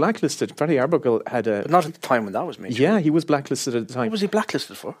was blacklisted. Fatty Arbuckle had a... But not at the time when that was made. Yeah, he was blacklisted at the time. What was he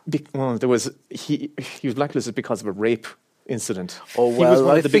blacklisted for? He was blacklisted because of a rape incident. Oh,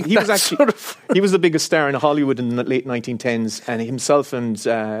 well, he was the biggest star in Hollywood in the late 1910s, and himself and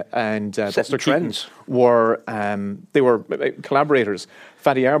Buster Keaton were collaborators.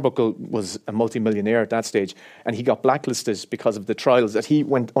 Fatty Arbuckle was a multi-millionaire at that stage, and he got blacklisted because of the trials that he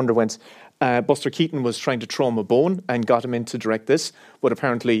underwent. Buster Keaton was trying to throw him a bone and got him in to direct this, but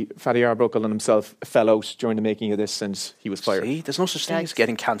apparently Fatty Arbuckle and himself fell out during the making of this, and he was fired. See, there's no such thing as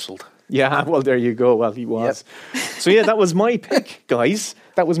getting cancelled. Yeah, well, there you go. Well, he was. Yep. So, yeah, that was my pick, guys.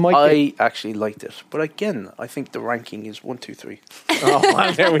 That was my pick. I actually liked it. But again, I think the ranking is 1, 2, 3. Oh,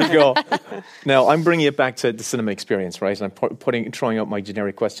 well, there we go. Now, I'm bringing it back to the cinema experience, right? And I'm throwing out my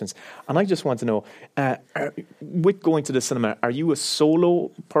generic questions. And I just want to know, with going to the cinema, are you a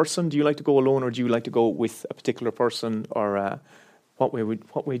solo person? Do you like to go alone, or do you like to go with a particular person? Or what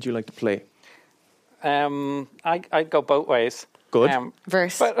way do you like to play? I'd go both ways. Good.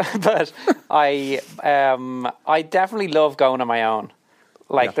 Verse. But I definitely love going on my own.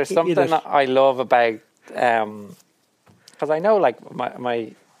 Like, there's something that I love about, because I know, like,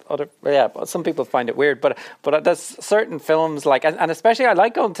 my but some people find it weird. But there's certain films like, and especially I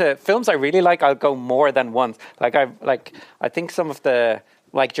like going to films I really like. I'll go more than once. I think some of the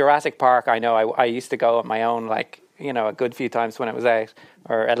like Jurassic Park. I know I used to go on my own, like a good few times when it was out,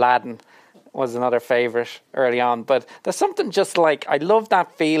 or Aladdin was another favourite early on. But there's something just like, I love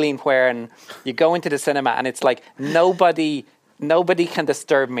that feeling when you go into the cinema and it's like nobody can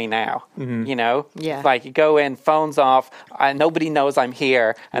disturb me now, Yeah. Like you go in, phones off, and nobody knows I'm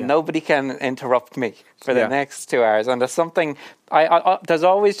here, and nobody can interrupt me for the next 2 hours. And there's something, there's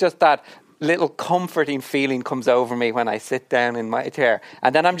always just that little comforting feeling comes over me when I sit down in my chair.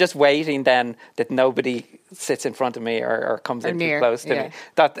 And then I'm just waiting then that nobody sits in front of me or comes in too close to me.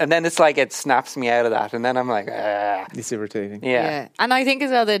 And then it's like it snaps me out of that. And then I'm like, ah. It's irritating. Yeah. And I think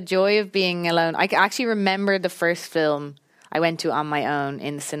as well, the joy of being alone. I actually remember the first film I went to on my own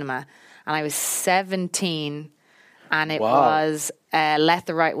in the cinema. And I was 17. And it was Let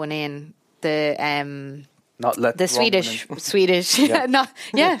the Right One In. Not Let the Swedish. Funny.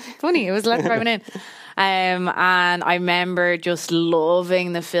 It was Let the Right One In. And I remember just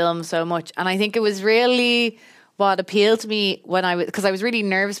loving the film so much. And I think it was really what appealed to me because I was really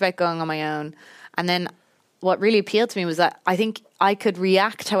nervous about going on my own. And then what really appealed to me was that I think I could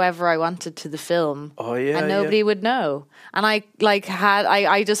react however I wanted to the film. Oh, yeah. And nobody would know. And I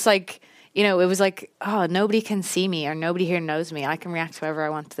just it was like, oh, nobody can see me or nobody here knows me. I can react however I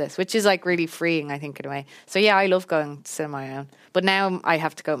want to this, which is like really freeing, I think, in a way. So yeah, I love going to cinema on my own. But now I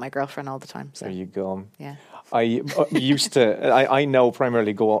have to go with my girlfriend all the time. So. There you go. Yeah. I used to, I now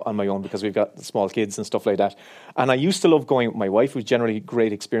primarily go on my own because we've got small kids and stuff like that. And I used to love going with my wife, who's generally a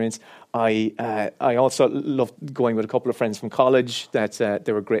great experience. I also loved going with a couple of friends from college that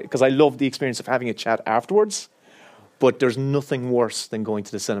they were great because I loved the experience of having a chat afterwards. But there's nothing worse than going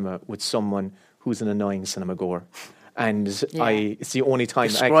to the cinema with someone who's an annoying cinema goer. And it's the only time.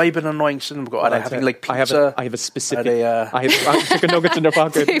 Describe an annoying cinema goer. Are they having like pizza? I have a specific. I have chicken nuggets in their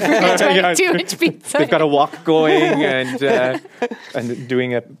pocket. 2-inch pizza. They've got a wok going and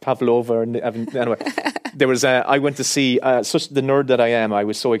doing a pavlova. Anyway, there was. I went to see such the nerd that I am. I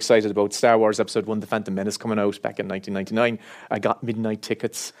was so excited about Star Wars Episode 1: The Phantom Menace coming out back in 1999. I got midnight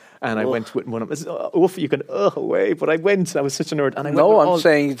tickets. And I went with one of them. You can away, but I went. I was such a nerd. And I'm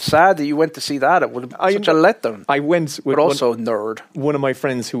saying it's sad that you went to see that. It would have been such a letdown. I went with nerd. One of my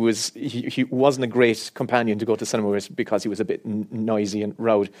friends who was he wasn't a great companion to go to cinema with because he was a bit noisy and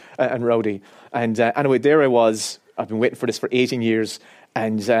rowdy. And anyway, there I was. I've been waiting for this for 18 years.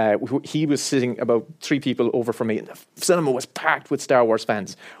 And he was sitting about 3 people over from me, and the cinema was packed with Star Wars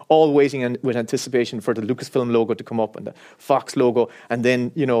fans, all waiting with anticipation for the Lucasfilm logo to come up and the Fox logo, and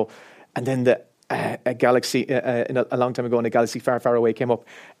then the a galaxy a long time ago, in a galaxy far, far away came up,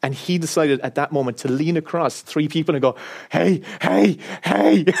 and he decided at that moment to lean across 3 people and go, "Hey, hey,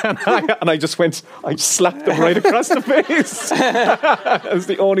 hey!" And I just went, I slapped them right across the face. It was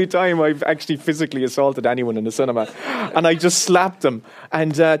the only time I've actually physically assaulted anyone in the cinema, and I just slapped them,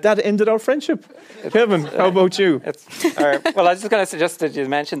 and that ended our friendship. Kevin, how about you? Well, I was just going to suggest that you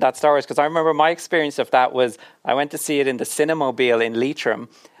mentioned that Star Wars, because I remember my experience of that was I went to see it in the Cinemobile in Leitrim.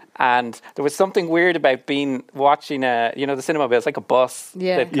 And there was something weird about watching the Cinemobile. It's like a bus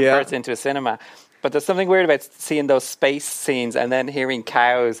that converts into a cinema. But there's something weird about seeing those space scenes and then hearing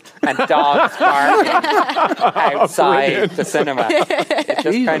cows and dogs barking outside the cinema. It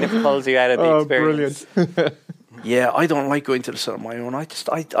just kind of pulls you out of the experience. Brilliant. Yeah, I don't like going to the cinema on my own.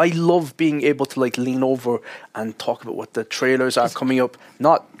 I love being able to like lean over and talk about what the trailers are coming up.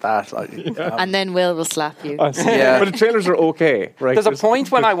 Not that. And then Will slap you. But the trailers are okay, right? There's a point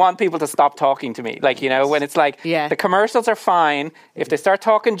when I want people to stop talking to me. Like, when it's like, the commercials are fine. If they start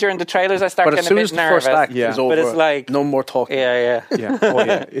talking during the trailers, I start getting a bit nervous. But as soon as the first act is over, but it's like, no more talking. Yeah. Oh,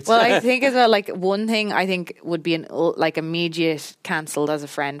 yeah. Well, I think as well, like one thing I think would be immediate cancelled as a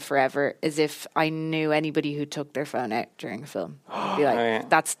friend forever is if I knew anybody who took their phone out during a film. Be like,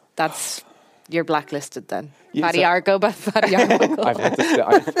 that's you're blacklisted then. Paddy Argo. I've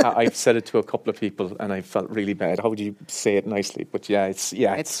said it to a couple of people and I felt really bad. How would you say it nicely? But it's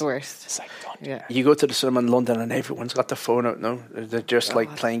the worst. It's like, you go to the cinema in London and everyone's got their phone out now. They're just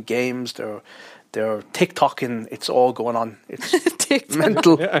like playing games. They're TikToking. It's all going on. It's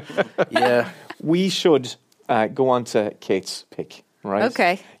mental. Yeah. We should go on to Kate's pick, right?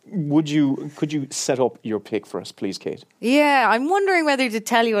 Okay. Could you set up your pick for us, please, Kate? Yeah, I'm wondering whether to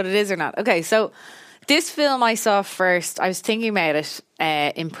tell you what it is or not. Okay, so this film I saw first, I was thinking about it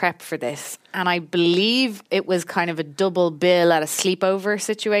in prep for this, and I believe it was kind of a double bill at a sleepover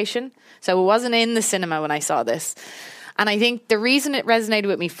situation. So it wasn't in the cinema when I saw this. And I think the reason it resonated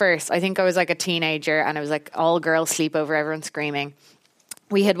with me first, I think I was like a teenager and it was like all girls sleepover, everyone screaming.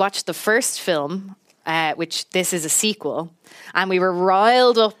 we had watched the first film, which this is a sequel, and we were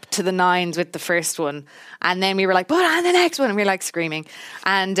riled up to the nines with the first one, and then we were like, put on the next one, and we were like screaming,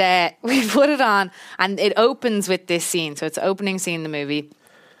 and we put it on, and it opens with this scene. So it's the opening scene in the movie,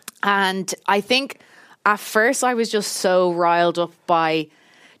 and I think at first I was just so riled up by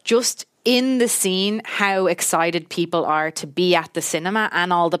just in the scene how excited people are to be at the cinema,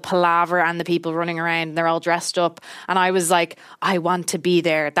 and all the palaver and the people running around and they're all dressed up, and I was like, I want to be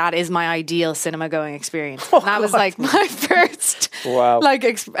there. That is my ideal cinema going experience. And that was like my first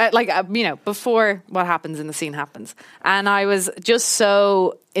before what happens in the scene happens, and I was just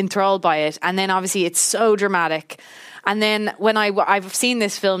so enthralled by it. And then obviously it's so dramatic, and then when I've seen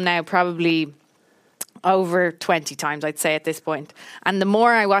this film now probably over 20 times, I'd say, at this point. And the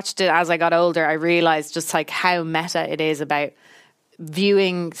more I watched it as I got older, I realised just like how meta it is about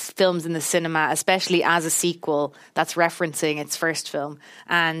viewing films in the cinema, especially as a sequel that's referencing its first film.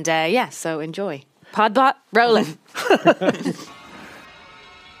 And so enjoy. Podbot, rolling.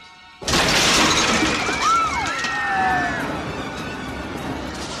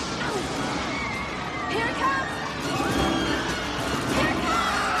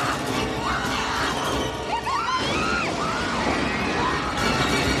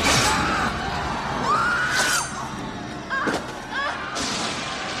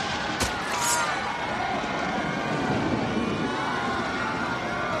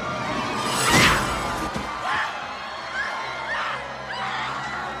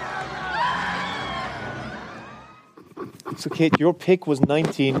 So, Kate, your pick was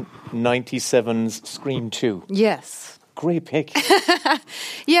 1997's Scream 2. Yes. Great pick.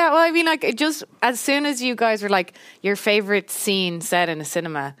 Yeah, well, I mean, like, just as soon as you guys were like, your favourite scene set in a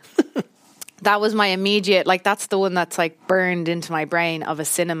cinema, that was my immediate, like, that's the one that's like burned into my brain of a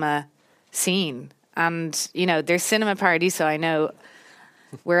cinema scene. And, you know, there's Cinema Paradiso, I know.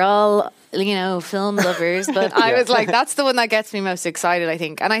 We're all, you know, film lovers, but I was like, that's the one that gets me most excited, I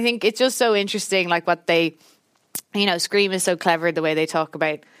think. And I think it's just so interesting, like, what they... You know, Scream is so clever the way they talk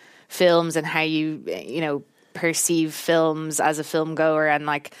about films and how you know, perceive films as a film goer, and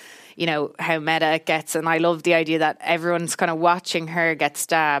like, you know, how meta it gets. And I love the idea that everyone's kind of watching her get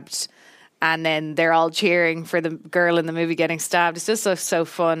stabbed, and then they're all cheering for the girl in the movie getting stabbed. It's just so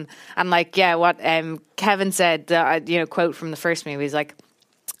fun. And like, yeah, what Kevin said, you know, quote from the first movie is like,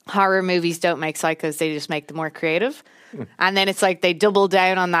 horror movies don't make psychos, they just make them more creative. And then it's like they double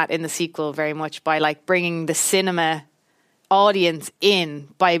down on that in the sequel very much by like bringing the cinema audience in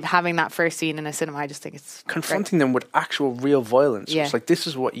by having that first scene in a cinema. I just think it's confronting them with actual real violence. Yeah. It's like, this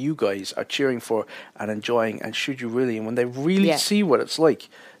is what you guys are cheering for and enjoying, and should you really? And when they really see what it's like,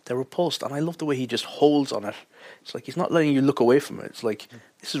 they're repulsed. And I love the way he just holds on it. It's like he's not letting you look away from it. It's like,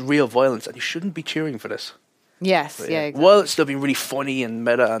 this is real violence and you shouldn't be cheering for this. Yes, but, yeah. Exactly. Well, it's still been really funny and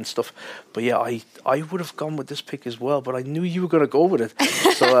meta and stuff. But yeah, I would have gone with this pick as well, but I knew you were going to go with it.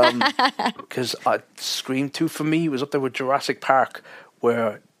 So, because Scream 2 for me was up there with Jurassic Park,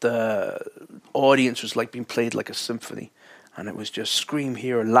 where the audience was like being played like a symphony. And it was just scream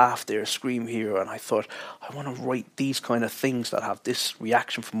here, laugh there, scream here. And I thought, I want to write these kind of things that have this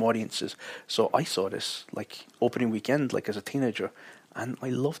reaction from audiences. So I saw this like opening weekend, like as a teenager, and I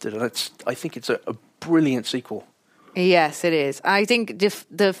loved it. And I think it's a brilliant sequel. Yes, it is. I think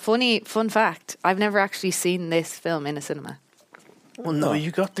the fun fact, I've never actually seen this film in a cinema. Well, no,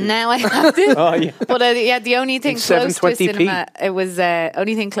 you got to. Now I have to. Oh, yeah. But the only thing close to a cinema, it was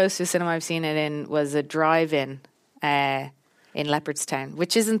only thing close to a cinema I've seen it in was a drive-in in Leopardstown,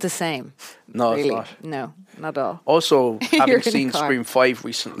 which isn't the same. No, really. It's not. No, not at all. Also, having seen Scream 5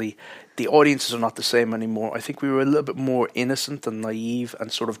 recently, the audiences are not the same anymore. I think we were a little bit more innocent and naive and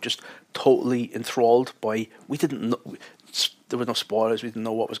sort of just totally enthralled by, we didn't know, there were no spoilers, we didn't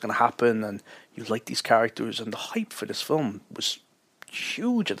know what was going to happen, and you liked these characters, and the hype for this film was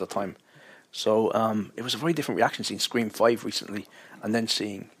huge at the time. So it was a very different reaction seeing Scream 5 recently and then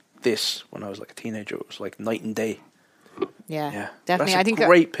seeing this when I was like a teenager. It was like night and day. Yeah, definitely. That's a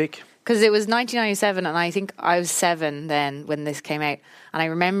great pick. Because it was 1997, and I think I was 7 then when this came out. And I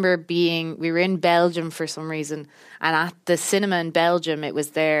remember we were in Belgium for some reason, and at the cinema in Belgium, it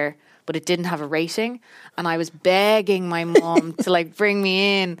was there, but it didn't have a rating. And I was begging my mom to like bring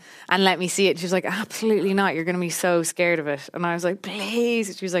me in and let me see it. She was like, absolutely not. You're going to be so scared of it. And I was like,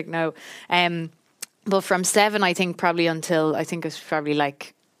 please. She was like, no. But from 7, I think probably until, I think it was probably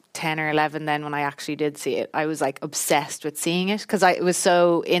like 10 or 11 then when I actually did see it, I was like obsessed with seeing it because it was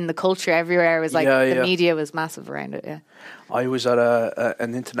so in the culture everywhere. It was like the media was massive around it. Yeah, I was at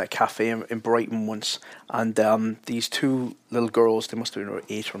an internet cafe in Brighton once, and these two little girls, they must have been around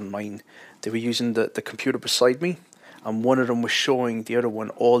 8 or 9, they were using the computer beside me, and one of them was showing the other one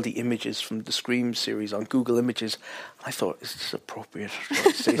all the images from the Scream series on Google Images. I thought, is this appropriate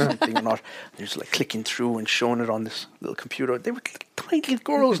to say something or not? They're just like clicking through and showing it on this little computer. They were like tiny little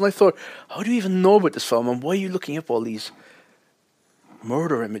girls, and I thought, how do you even know about this film, and why are you looking up all these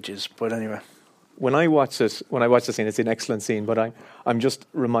murder images? But anyway. When I watch the scene, it's an excellent scene, but I'm just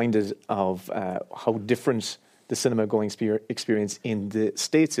reminded of how different the cinema-going experience in the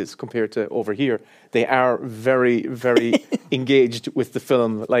States is compared to over here. They are very, very engaged with the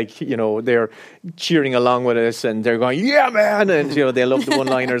film. Like, they're cheering along with us and they're going, yeah, man! And, they love the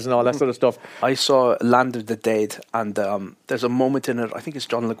one-liners and all that sort of stuff. I saw Land of the Dead, and there's a moment in it, I think it's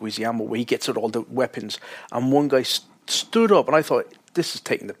John Leguizamo, where he gets out all the weapons, and one guy stood up, and I thought, this is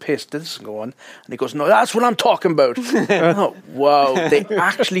taking the piss, this isn't going. And he goes, no, that's what I'm talking about. Oh, wow, they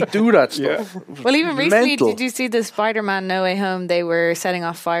actually do that stuff. Yeah. Well, even recently, did you see the Spider-Man No Way Home? They were setting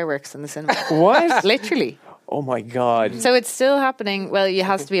off fireworks in the cinema. What? Literally. Oh my God. So it's still happening. Well, it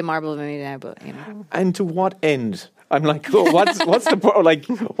has to be a Marvel movie now, but And to what end? I'm like, what's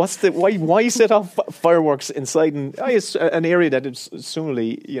the why set off fireworks inside an area that is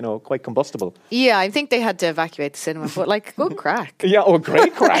assumably quite combustible? Yeah, I think they had to evacuate the cinema, but good crack. Yeah,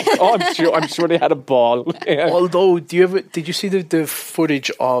 great crack. I'm sure they had a ball. Yeah. Although, did you see the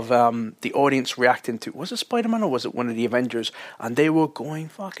footage of the audience reacting to, was it Spider-Man or was it one of the Avengers? And they were going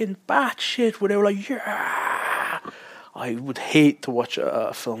fucking batshit, where they were like, yeah. I would hate to watch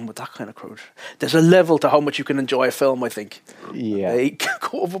a film with that kind of crowd. There's a level to how much you can enjoy a film, I think. Yeah. They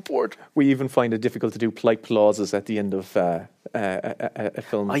go overboard. We even find it difficult to do polite applauses at the end of a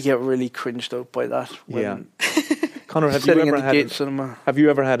film. I get really cringed out by that. Yeah. Conor, have you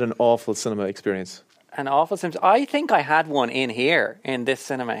ever had an awful cinema experience? An awful cinema? I think I had one in this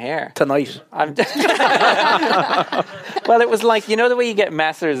cinema here. Tonight. Well, it was like, the way you get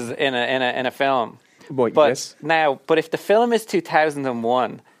messers in a film. But yes. But if the film is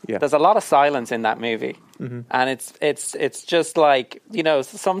 2001, there's a lot of silence in that movie, and it's just like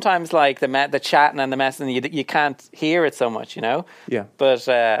sometimes like the chatting and the messing, you can't hear it so much, Yeah. But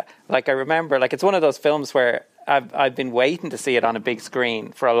like I remember, like it's one of those films where I've been waiting to see it on a big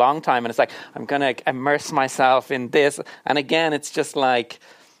screen for a long time, and it's like I'm gonna immerse myself in this, and again it's just like.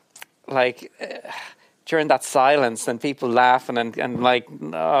 During that silence and people laughing and like,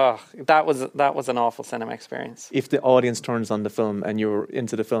 that was an awful cinema experience. If the audience turns on the film and you're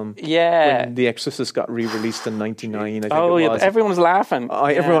into the film, when The Exorcist got re-released in '99, I think it was. Everyone was laughing.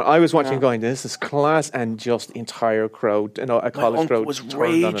 I was watching, going, "This is class," and just entire crowd, a college crowd, was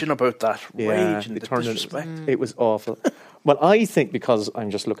raging about that. Raging, the disrespect. It was awful. Well, I think, because I'm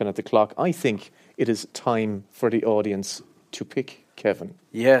just looking at the clock, I think it is time for the audience to pick Kevin.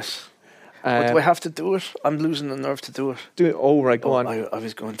 Yes. But do I have to do it? I'm losing the nerve to do it. Right, go on. I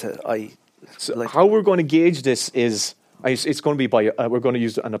was going to. How we're going to gauge this is it's going to be by we're going to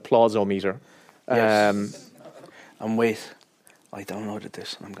use an applause-o-meter. Yes. And wait, I downloaded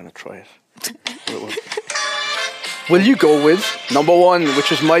this and I'm going to try it. Will you go with number 1,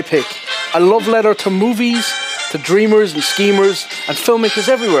 which is my pick, a love letter to movies, to dreamers and schemers and filmmakers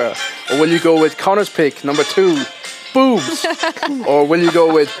everywhere? Or will you go with Conor's pick, number 2, boobs? Or will you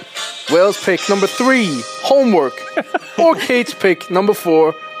go with Will's pick, number 3, homework? Or Kate's pick, number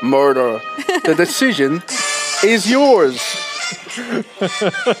 4, murder? The decision is yours.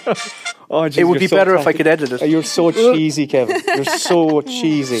 It would be better if I could edit it. You're so cheesy, Kevin. You're so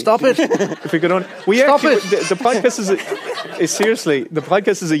cheesy. Stop it. If we could the podcast is seriously, the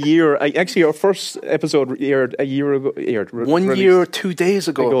podcast is a year. Actually, our first episode aired a year ago. 1 year, 2 days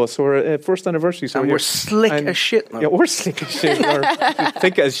ago. So we're first anniversary. So we're slick as shit now. Yeah, we're slick as shit. We're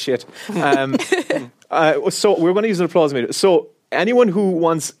thick as shit. So we're going to use an applause meter. So anyone who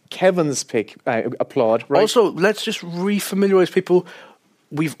wants Kevin's pick, applaud. Right? Also, let's just re-familiarize people.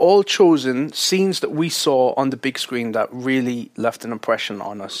 We've all chosen scenes that we saw on the big screen that really left an impression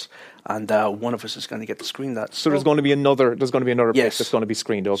on us, and one of us is going to get to screen that. So there's going to be another. There's going to be another pick that's going to be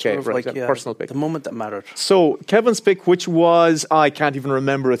screened. Okay, personal pick, the moment that mattered. So Kevin's pick, which was I can't even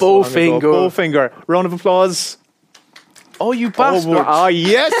remember it. Bowfinger. Bowfinger. Round of applause. Oh, you bastard!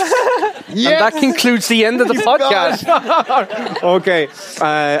 Yes. Yes. And that concludes the end of the podcast. Okay,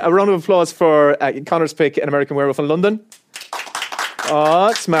 a round of applause for Conor's pick, An American Werewolf in London.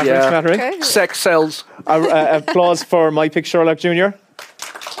 Oh, smattering. Okay. Sex sells. Applause for my pick, Sherlock Jr.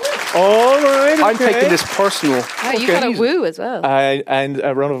 All right. Okay. I'm taking this personal. Oh, you got a woo as well. And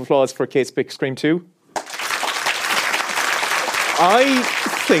a round of applause for Kate's pick, Scream 2. I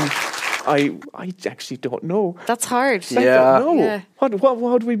think I actually don't know. That's hard. I don't know. Yeah. How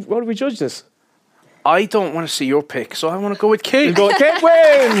do we judge this? I don't want to see your pick, so I want to go with Kate. Kate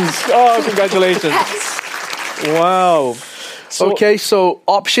wins. Oh, congratulations. Wow. Okay, so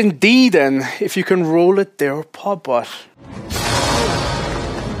option D then, if you can roll it there, Podbot.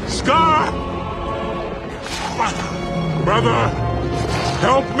 Scar! Brother,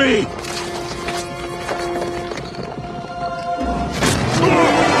 help me!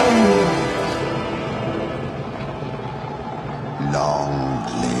 Long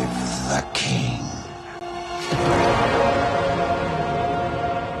live the king.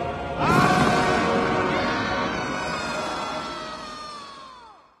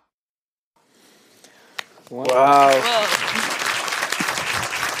 Wow.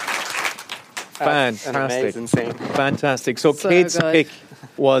 Fantastic. An amazing scene. Fantastic. So Kate's good. pick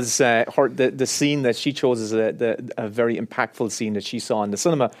was the scene that she chose as a very impactful scene that she saw in the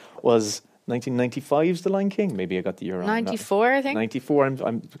cinema was 1995's The Lion King. Maybe I got the year wrong. 94, I think. 94.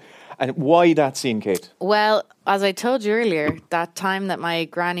 And why that scene, Kate? Well, as I told you earlier, that time that my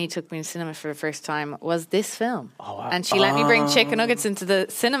granny took me to cinema for the first time was this film. Oh, wow. And she let me bring chicken nuggets into the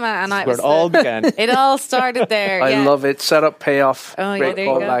cinema, and Where it all began. It all started there. I love it. Set up, payoff. Oh, yeah, Great there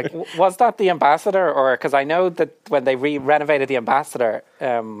you go. callback. Was that the Ambassador, or because I know that when they renovated the Ambassador,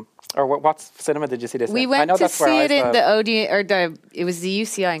 or what cinema did you see this? We in? went I know to that's where see I it in saw the Odeon, or it was the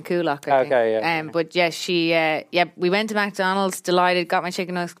UCI in Coolock, I think. Okay, yeah. But yeah, we went to McDonald's, delighted, got my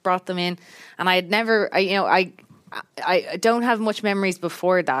chicken nuggets, brought them in, and I had never, I don't have much memories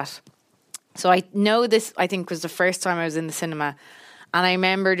before that. So I know this, I think, was the first time I was in the cinema, and I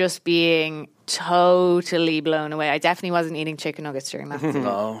remember just being totally blown away. I definitely wasn't eating chicken nuggets during that scene.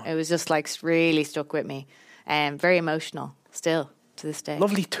 No. It was just like really stuck with me. Very emotional still to this day.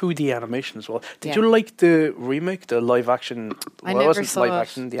 Lovely 2D animation as well. Did Yeah. you like the remake, the live action? I Well, never it wasn't saw live it.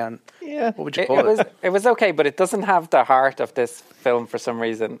 action. Yeah. What would you call it? It was okay, but it doesn't have the heart of this film for some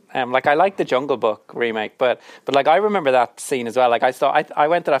reason. Like I like the Jungle Book remake, but like I remember that scene as well. Like I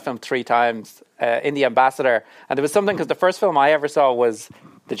went to that film 3 times in The Ambassador, and there was something because the first film I ever saw was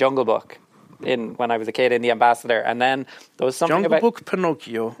the Jungle Book. When I was a kid in The Ambassador, and then there was something Jungle about Book,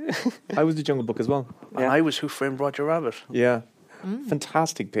 Pinocchio. I was the Jungle Book as well. And I was Who Framed Roger Rabbit. Yeah.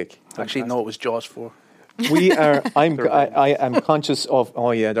 Fantastic pick. Actually, no, it was Jaws 4. We are. I am conscious of. Oh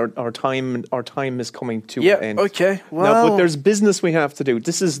yeah, our time is coming to an end. Okay. Now, Well, but there's business we have to do.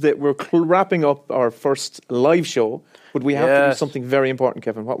 This is that we're wrapping up our first live show, but we have to do Yes. something very important,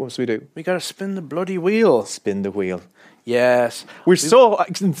 Kevin. What must we do? we got to spin the bloody wheel. Spin the wheel. Yes. We're so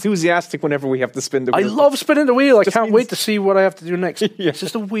enthusiastic whenever we have to spin the I wheel. love spinning the wheel. I Just can't means- wait to see what I have to do next. It's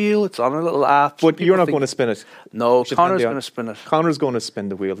just a wheel. It's on a little app. But People you're not think- going to spin it. No, Should Connor's hand going you to spin it. Connor's going to spin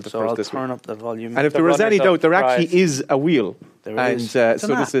the wheel. So I'll this turn week. up the volume. And if The there was any runners-up doubt, there actually prize. is a wheel. There and is. so It's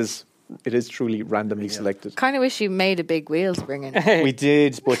an this app. it is truly randomly selected. Kind of wish you made a big wheel to bring in. We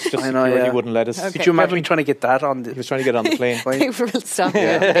did, but just I know, security yeah. wouldn't let us. Could you imagine me trying to get that on He the... was trying to get on the plane. They will stop you.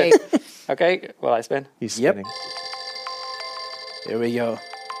 Yeah. Okay. okay. Well, I spin. He's Yep. spinning. Here we go.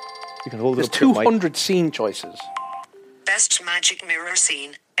 You can hold There's it up to your mic. 200 scene choices. Best magic mirror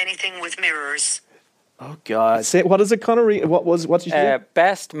scene. Anything with mirrors. Oh, God. Say, what is it, Conor? What did you say?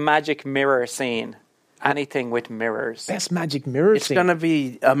 Best magic mirror scene. Anything with mirrors. Best magic mirror It's scene. going to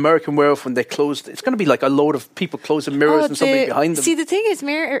be American Werewolf when they closed. It's going to be like a load of people closing mirrors and somebody behind them. See, the thing is,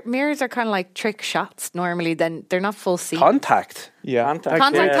 mirrors are kind of like trick shots normally. Then they're not full scene. Contact. Yeah.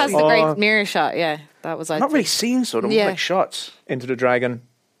 Contact has the Oh. great mirror shot. Yeah, that was. Not really scenes, though. They're more Yeah. like shots. Into the Dragon.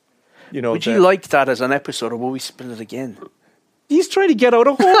 You know. Would you like that as an episode, or will we spin it again? He's trying to get out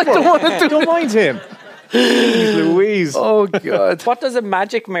of homework. Don't mind him. Jeez Louise. Oh, God. What does a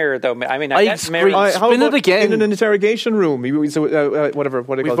magic mirror though mean? I mean, I I get agree. mirrors. How Spin it about again. in an interrogation room. Whatever.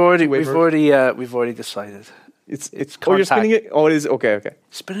 What do you call it? We've already decided. It's Oh, you're contact. spinning it. Oh, it is. Okay.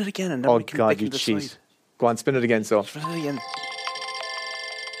 Spin it again, and then Oh we can, God, they can you decide. cheat. Go on, spin it again. So. Spin it again.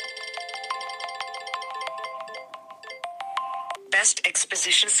 Best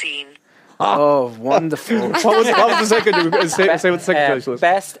exposition scene. Oh, wonderful. what was the second? Say what the second choice was.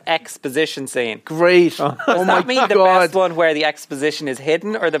 Best exposition scene. Great. Does Oh, my that mean the God. best one where the exposition is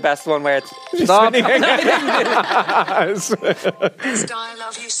hidden, or the best one where it's Stop. Best I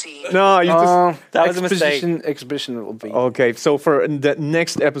love you scene. No, you just. That was a mistake. Exhibition it will be. Okay, so for the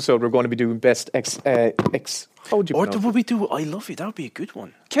next episode, we're going to be doing best X. How would you Or pronounce will we do I Love You? That would be a good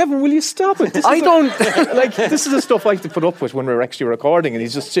one. Kevin, will you stop it? This I is don't... like this is the stuff I have to put up with when we're actually recording, and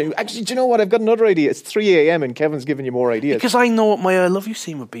he's just saying, actually, do you know what? I've got another idea. It's 3 a.m. and Kevin's giving you more ideas. Because I know what my I Love You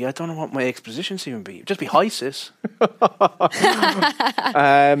scene would be. I don't know what my exposition scene would be. It'd just be hi, sis.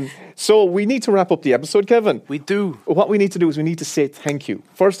 So we need to wrap up the episode, Kevin. We do. What we need to do is we need to say thank you.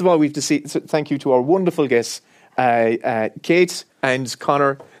 First of all, we have to say thank you to our wonderful guests, Kate and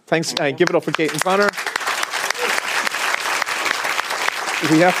Conor. Thanks. Give it up for Kate and Conor.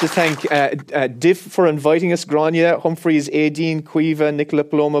 We have to thank DIFF for inviting us, Grania, Humphreys, Aideen, Cueva, Nicola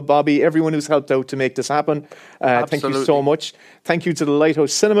Paloma, Bobby, everyone who's helped out to make this happen. Thank you so much. Thank you to the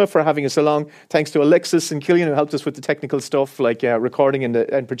Lighthouse Cinema for having us along. Thanks to Alexis and Killian who helped us with the technical stuff like recording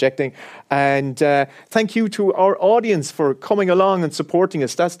and projecting. And thank you to our audience for coming along and supporting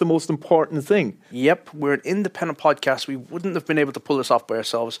us. That's the most important thing. Yep, we're an independent podcast. We wouldn't have been able to pull this off by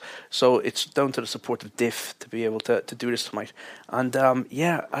ourselves. So it's down to the support of DIFF to be able to do this tonight. And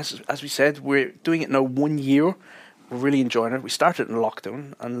as we said, we're doing it now 1 year. We're really enjoying it. We started in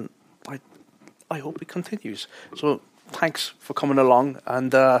lockdown, and I hope it continues. So thanks for coming along.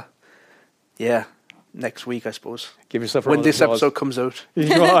 And next week, I suppose. Give yourself a when round this of applause. episode comes out.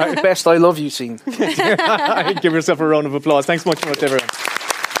 Best I love you scene. Give yourself a round of applause. Thanks much, everyone.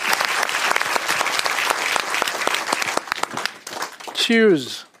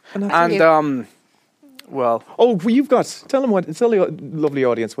 Cheers. And well, you've got. Tell the lovely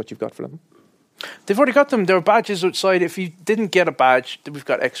audience what you've got for them. They've already got them. There are badges outside. If you didn't get a badge, we've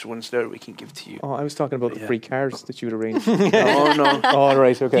got extra ones there we can give to you. Oh, I was talking about the free cars that you'd arranged. No. All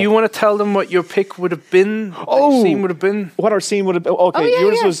right, okay. Do you want to tell them what your pick would have been? Scene would have been? What our scene would have been? Okay,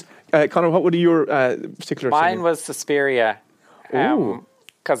 yours was... Conor, what would your particular Mine scene? was Suspiria.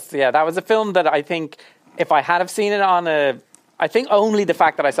 Because, that was a film that I think if I had have seen it on I think only the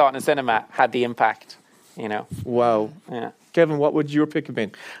fact that I saw it in a cinema had the impact, Wow. Yeah. Kevin, what would your pick have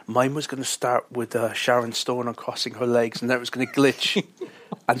been? Mine was going to start with Sharon Stone uncrossing her legs, and then it was going to glitch.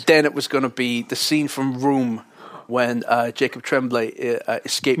 And then it was going to be the scene from Room when Jacob Tremblay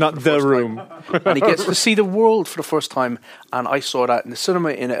escaped. Not the Room. And he gets to see the world for the first time. And I saw that in the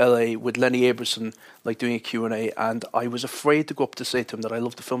cinema in LA with Lenny Aberson, doing a Q&A. And I was afraid to go up to say to him that I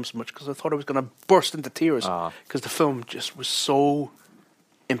loved the film so much because I thought I was going to burst into tears because the film just was so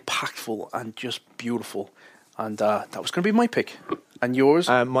impactful and just beautiful. And that was going to be my pick. And yours?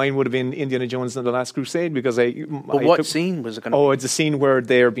 Mine would have been Indiana Jones and the Last Crusade because what scene was it going to be? Oh, it's a scene where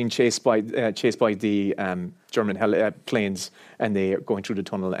they're being chased by the German planes and they are going through the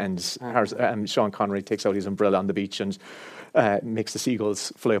tunnel and Sean Connery takes out his umbrella on the beach and makes the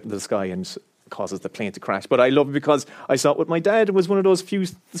seagulls fly up into the sky and causes the plane to crash. But I love it because I saw it with my dad. It was one of those few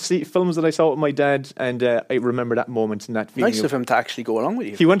films that I saw with my dad, and I remember that moment and that feeling. Nice of him to actually go along with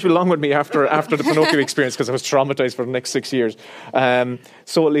you. He went along with me after the Pinocchio experience because I was traumatized for the next 6 years.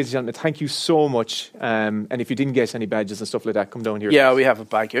 So, ladies and gentlemen, thank you so much. And if you didn't get any badges and stuff like that, come down here. Yeah, we have a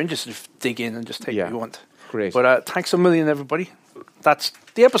bag here, and just dig in and just take what you want. Great. But thanks a million, everybody. That's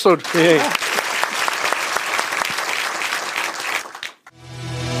the episode. Yeah.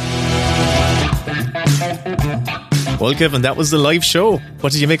 Well, Kevin, that was the live show.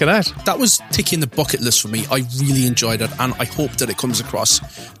 What did you make of that? That was ticking the bucket list for me. I really enjoyed it, and I hope that it comes across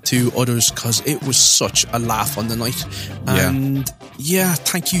to others because it was such a laugh on the night. And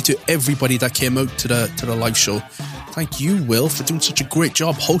thank you to everybody that came out to the live show. Thank you, Will, for doing such a great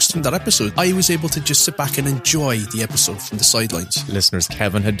job hosting that episode. I was able to just sit back and enjoy the episode from the sidelines. Listeners,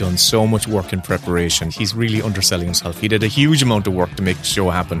 Kevin had done so much work in preparation. He's really underselling himself. He did a huge amount of work to make the show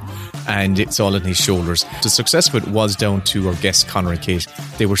happen, and it's all on his shoulders. The success of it was down to our guests, Conor and Kate.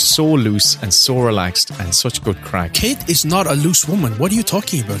 They were so loose and so relaxed and such good crack. Kate is not a loose woman. What are you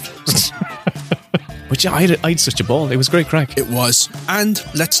talking about? But yeah, I had such a ball. It was great crack. It was. And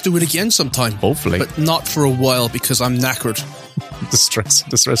let's do it again sometime. Hopefully. But not for a while because I'm knackered. The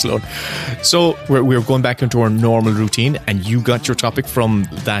stress load. So we're going back into our normal routine, and you got your topic from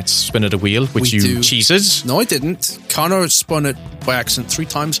that spin of the wheel, which you cheated. No, I didn't. Conor spun it by accident 3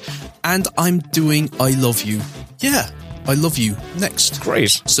 times, and I'm doing I Love You. Yeah, I Love You. Next.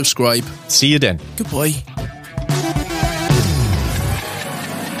 Great. Subscribe. See you then. Goodbye.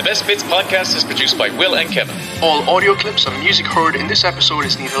 The Best Bits podcast is produced by Will and Kevin. All audio clips and music heard in this episode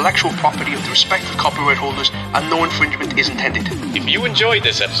is the intellectual property of the respective copyright holders, and no infringement is intended. If you enjoyed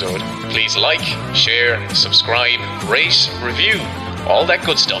this episode, please like, share, subscribe, rate, review, all that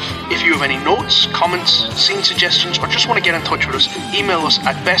good stuff. If you have any notes, comments, scene suggestions, or just want to get in touch with us, email us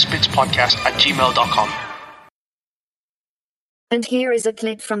at bestbitspodcast@gmail.com. And here is a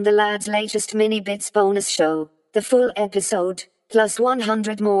clip from the lads' latest Mini Bits bonus show. The full episode, plus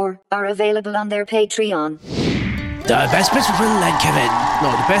 100 more, are available on their Patreon. The best bits with Will and Kevin.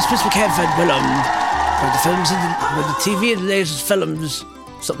 No, the best bits with Kevin and Willem. For the films and the TV and the latest films.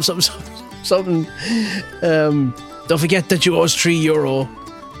 Something. Don't forget that you owe us €3.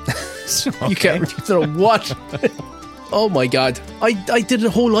 Okay. You can't know what. Oh my God. I did a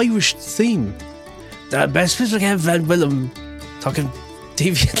whole Irish theme. The best bits with Kevin and Willem. Talking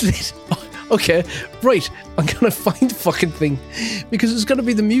TV and latest. Okay, right. I'm going to find the fucking thing because it's going to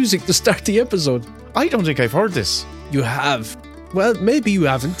be the music to start the episode. I don't think I've heard this. You have. Well, maybe you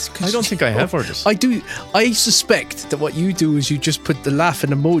haven't. I don't think I have heard it. I do. I suspect that what you do is you just put the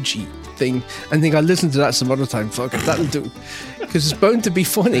laughing emoji thing and think I'll listen to that some other time. Fuck it, that'll do. Because it's bound to be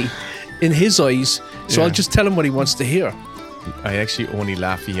funny in his eyes. So I'll just tell him what he wants to hear. I actually only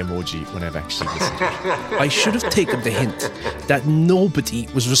laughy emoji when I've actually listened to it. I should have taken the hint that nobody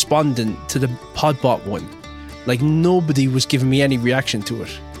was responding to the Podbot one. Like, nobody was giving me any reaction to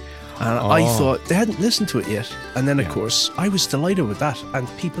it. And I thought they hadn't listened to it yet. And then, of course, I was delighted with that, and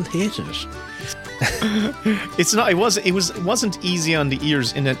people hated it. It's not. It wasn't easy on the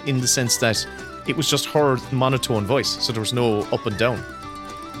ears in the sense that it was just her monotone voice, so there was no up and down.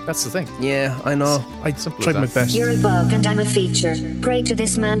 That's the thing. Yeah, I know. I tried my best. You're a bug and I'm a feature. Pray to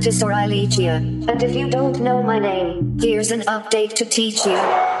this mantis or I'll eat you. And if you don't know my name, here's an update to teach you.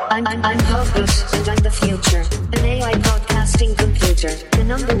 I'm Hogbush and I'm the future. An AI podcasting computer. The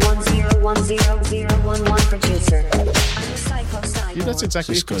number 1010011 producer. I'm a psycho. Yeah, that's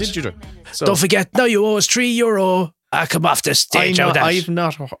exactly it. Did you do? So, don't forget, now you owe us €3. I come off the stage. I've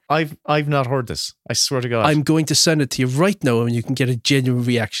not heard this. I swear to God. I'm going to send it to you right now, and you can get a genuine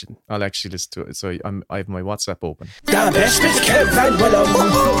reaction. I'll actually listen to it. So I have my WhatsApp open. The best bits Kev and Willem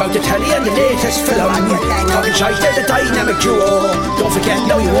about the telly and the latest film. Talking shite, they're the dynamic duo. Don't forget,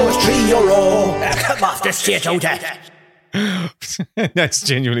 now you owe us €3. Come off the stage, That's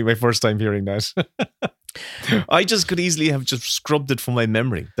genuinely my first time hearing that. I just could easily have just scrubbed it from my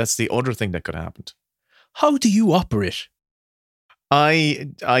memory. That's the other thing that could have happened. How do you operate? I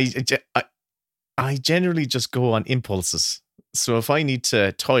generally just go on impulses. So if I need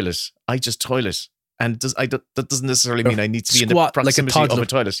to toilet, I just toilet. And that doesn't necessarily mean I need to be in the proximity of a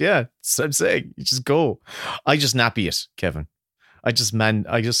toilet. Yeah, so I'm saying, you just go. I just nappy it, Kevin. I just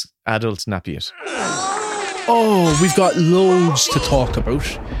adult nappy it. Oh, we've got loads to talk about.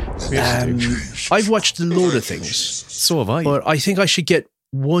 I've watched a load of things. So have I. But I think I should get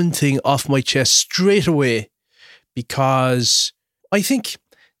one thing off my chest straight away, because I think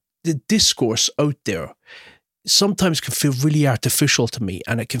the discourse out there sometimes can feel really artificial to me,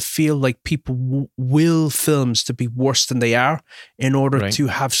 and it can feel like people will films to be worse than they are in order to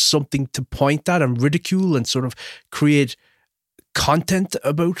have something to point at and ridicule and sort of create content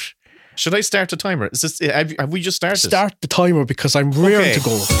about. Should I start the timer? Is this, have we just started? Start the timer, because I'm raring to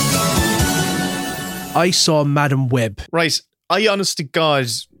go. I saw Madam Web. Right. I honestly, God,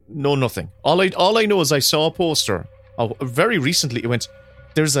 know nothing. All I know is I saw a poster. Very recently, it went,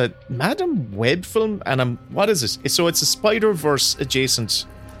 there's a Madam Web film, and what is it? So it's a Spider-Verse adjacent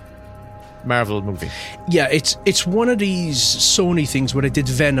Marvel movie. Yeah, it's one of these Sony things where they did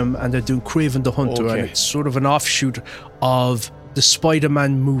Venom and they're doing Kraven the Hunter, and it's sort of an offshoot of the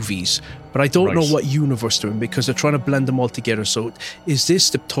Spider-Man movies, but I don't know what universe they're in, because they're trying to blend them all together. So is this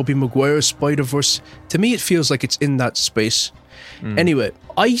the Tobey Maguire Spider-Verse? To me, it feels like it's in that space. Anyway,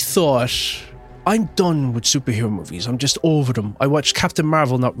 I thought, I'm done with superhero movies. I'm just over them. I watched Captain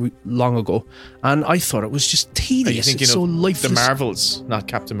Marvel not long ago, and I thought it was just tedious. Are you thinking it's so lifeless. The Marvels, not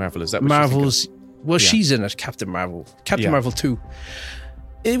Captain Marvel? Is that what Marvel's? You're thinking? Well, she's in it. Captain Marvel. Captain Marvel 2.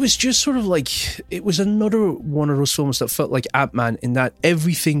 It was just sort of like, it was another one of those films that felt like Ant-Man, in that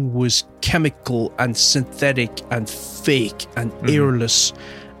everything was chemical and synthetic and fake and airless,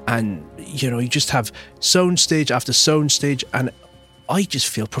 and you just have soundstage after soundstage, and I just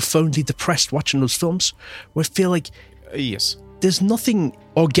feel profoundly depressed watching those films, where I feel like there's nothing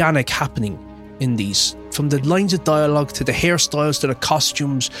organic happening in these, from the lines of dialogue to the hairstyles to the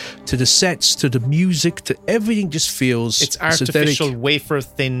costumes to the sets to the music to everything. Just feels it's artificial, wafer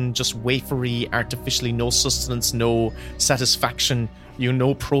thin, just wafery, artificially, no sustenance, no satisfaction,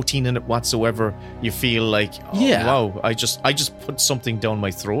 no protein in it whatsoever. You feel like, wow, I just put something down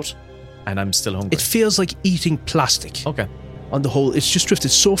my throat and I'm still hungry. It feels like eating plastic. Okay. On the whole, it's just drifted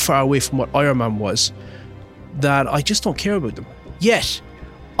so far away from what Iron Man was that I just don't care about them. Yet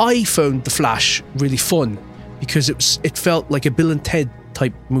I found The Flash really fun, because it felt like a Bill and Ted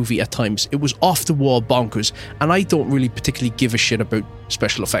type movie at times. It was off the wall bonkers, and I don't really particularly give a shit about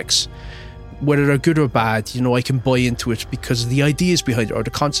special effects. Whether they're good or bad, I can buy into it because of the ideas behind it or the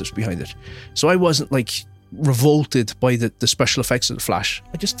concepts behind it. So I wasn't like revolted by the special effects of The Flash.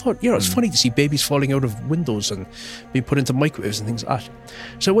 I just thought, it's funny to see babies falling out of windows and being put into microwaves and things like that.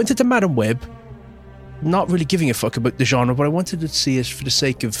 So I went into Madam Web, not really giving a fuck about the genre, but I wanted to see it for the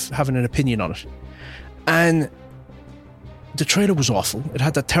sake of having an opinion on it. And the trailer was awful. It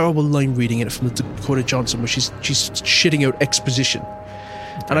had that terrible line reading in it from Dakota Johnson, where she's shitting out exposition.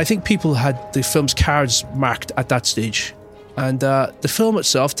 And I think people had the film's cards marked at that stage. And the film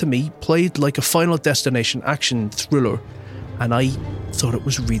itself, to me, played like a Final Destination action thriller, and I thought it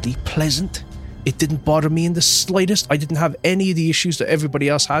was really pleasant. It didn't bother me in the slightest. I didn't have any of the issues that everybody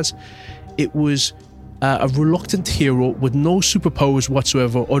else has. It was a reluctant hero with no superpowers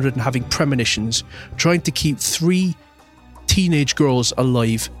whatsoever other than having premonitions, trying to keep 3 teenage girls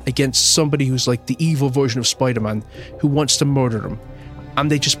alive against somebody who's like the evil version of Spider-Man who wants to murder them. And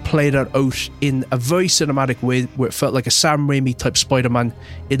they just played that out in a very cinematic way where it felt like a Sam Raimi type Spider-Man.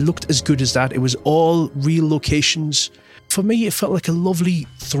 It looked as good as that. It was all real locations. For me, it felt like a lovely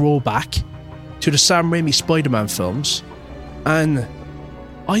throwback to the Sam Raimi Spider-Man films. And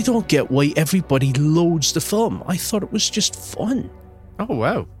I don't get why everybody loads the film. I thought it was just fun. Oh,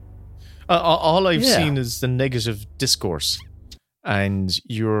 wow. All I've seen is the negative discourse. And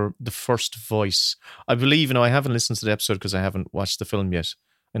you're the first voice. I believe, I haven't listened to the episode because I haven't watched the film yet.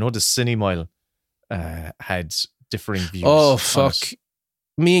 I know the Cinemile had differing views. Oh, fuck.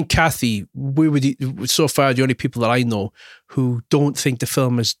 Me and Kathy, we were so far the only people that I know who don't think the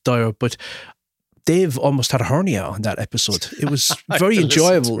film is dire, but Dave almost had a hernia on that episode. It was very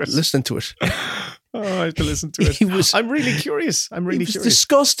enjoyable listening to it. Oh, I have to listen to it. I'm really curious. He was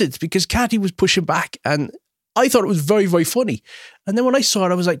disgusted because Kathy was pushing back, and I thought it was very, very funny. And then when I saw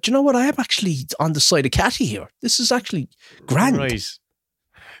it, I was like, do you know what? I am actually on the side of Kathy here. This is actually grand. Right.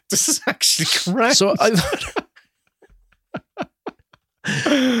 This is actually grand. So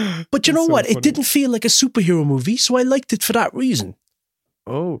but you know what? Funny. It didn't feel like a superhero movie, so I liked it for that reason.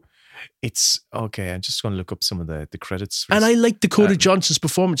 Oh, it's okay. I'm just going to look up some of the credits. And I liked Dakota Johnson's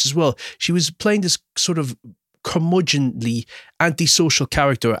performance as well. She was playing this sort of curmudgeonly antisocial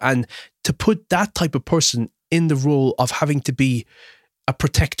character, and to put that type of person in the role of having to be a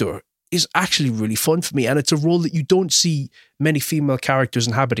protector is actually really fun for me. And it's a role that you don't see many female characters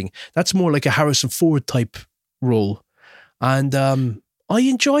inhabiting. That's more like a Harrison Ford type role. And I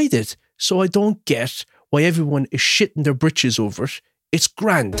enjoyed it. So I don't get why everyone is shitting their britches over it. It's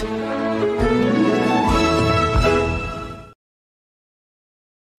grand.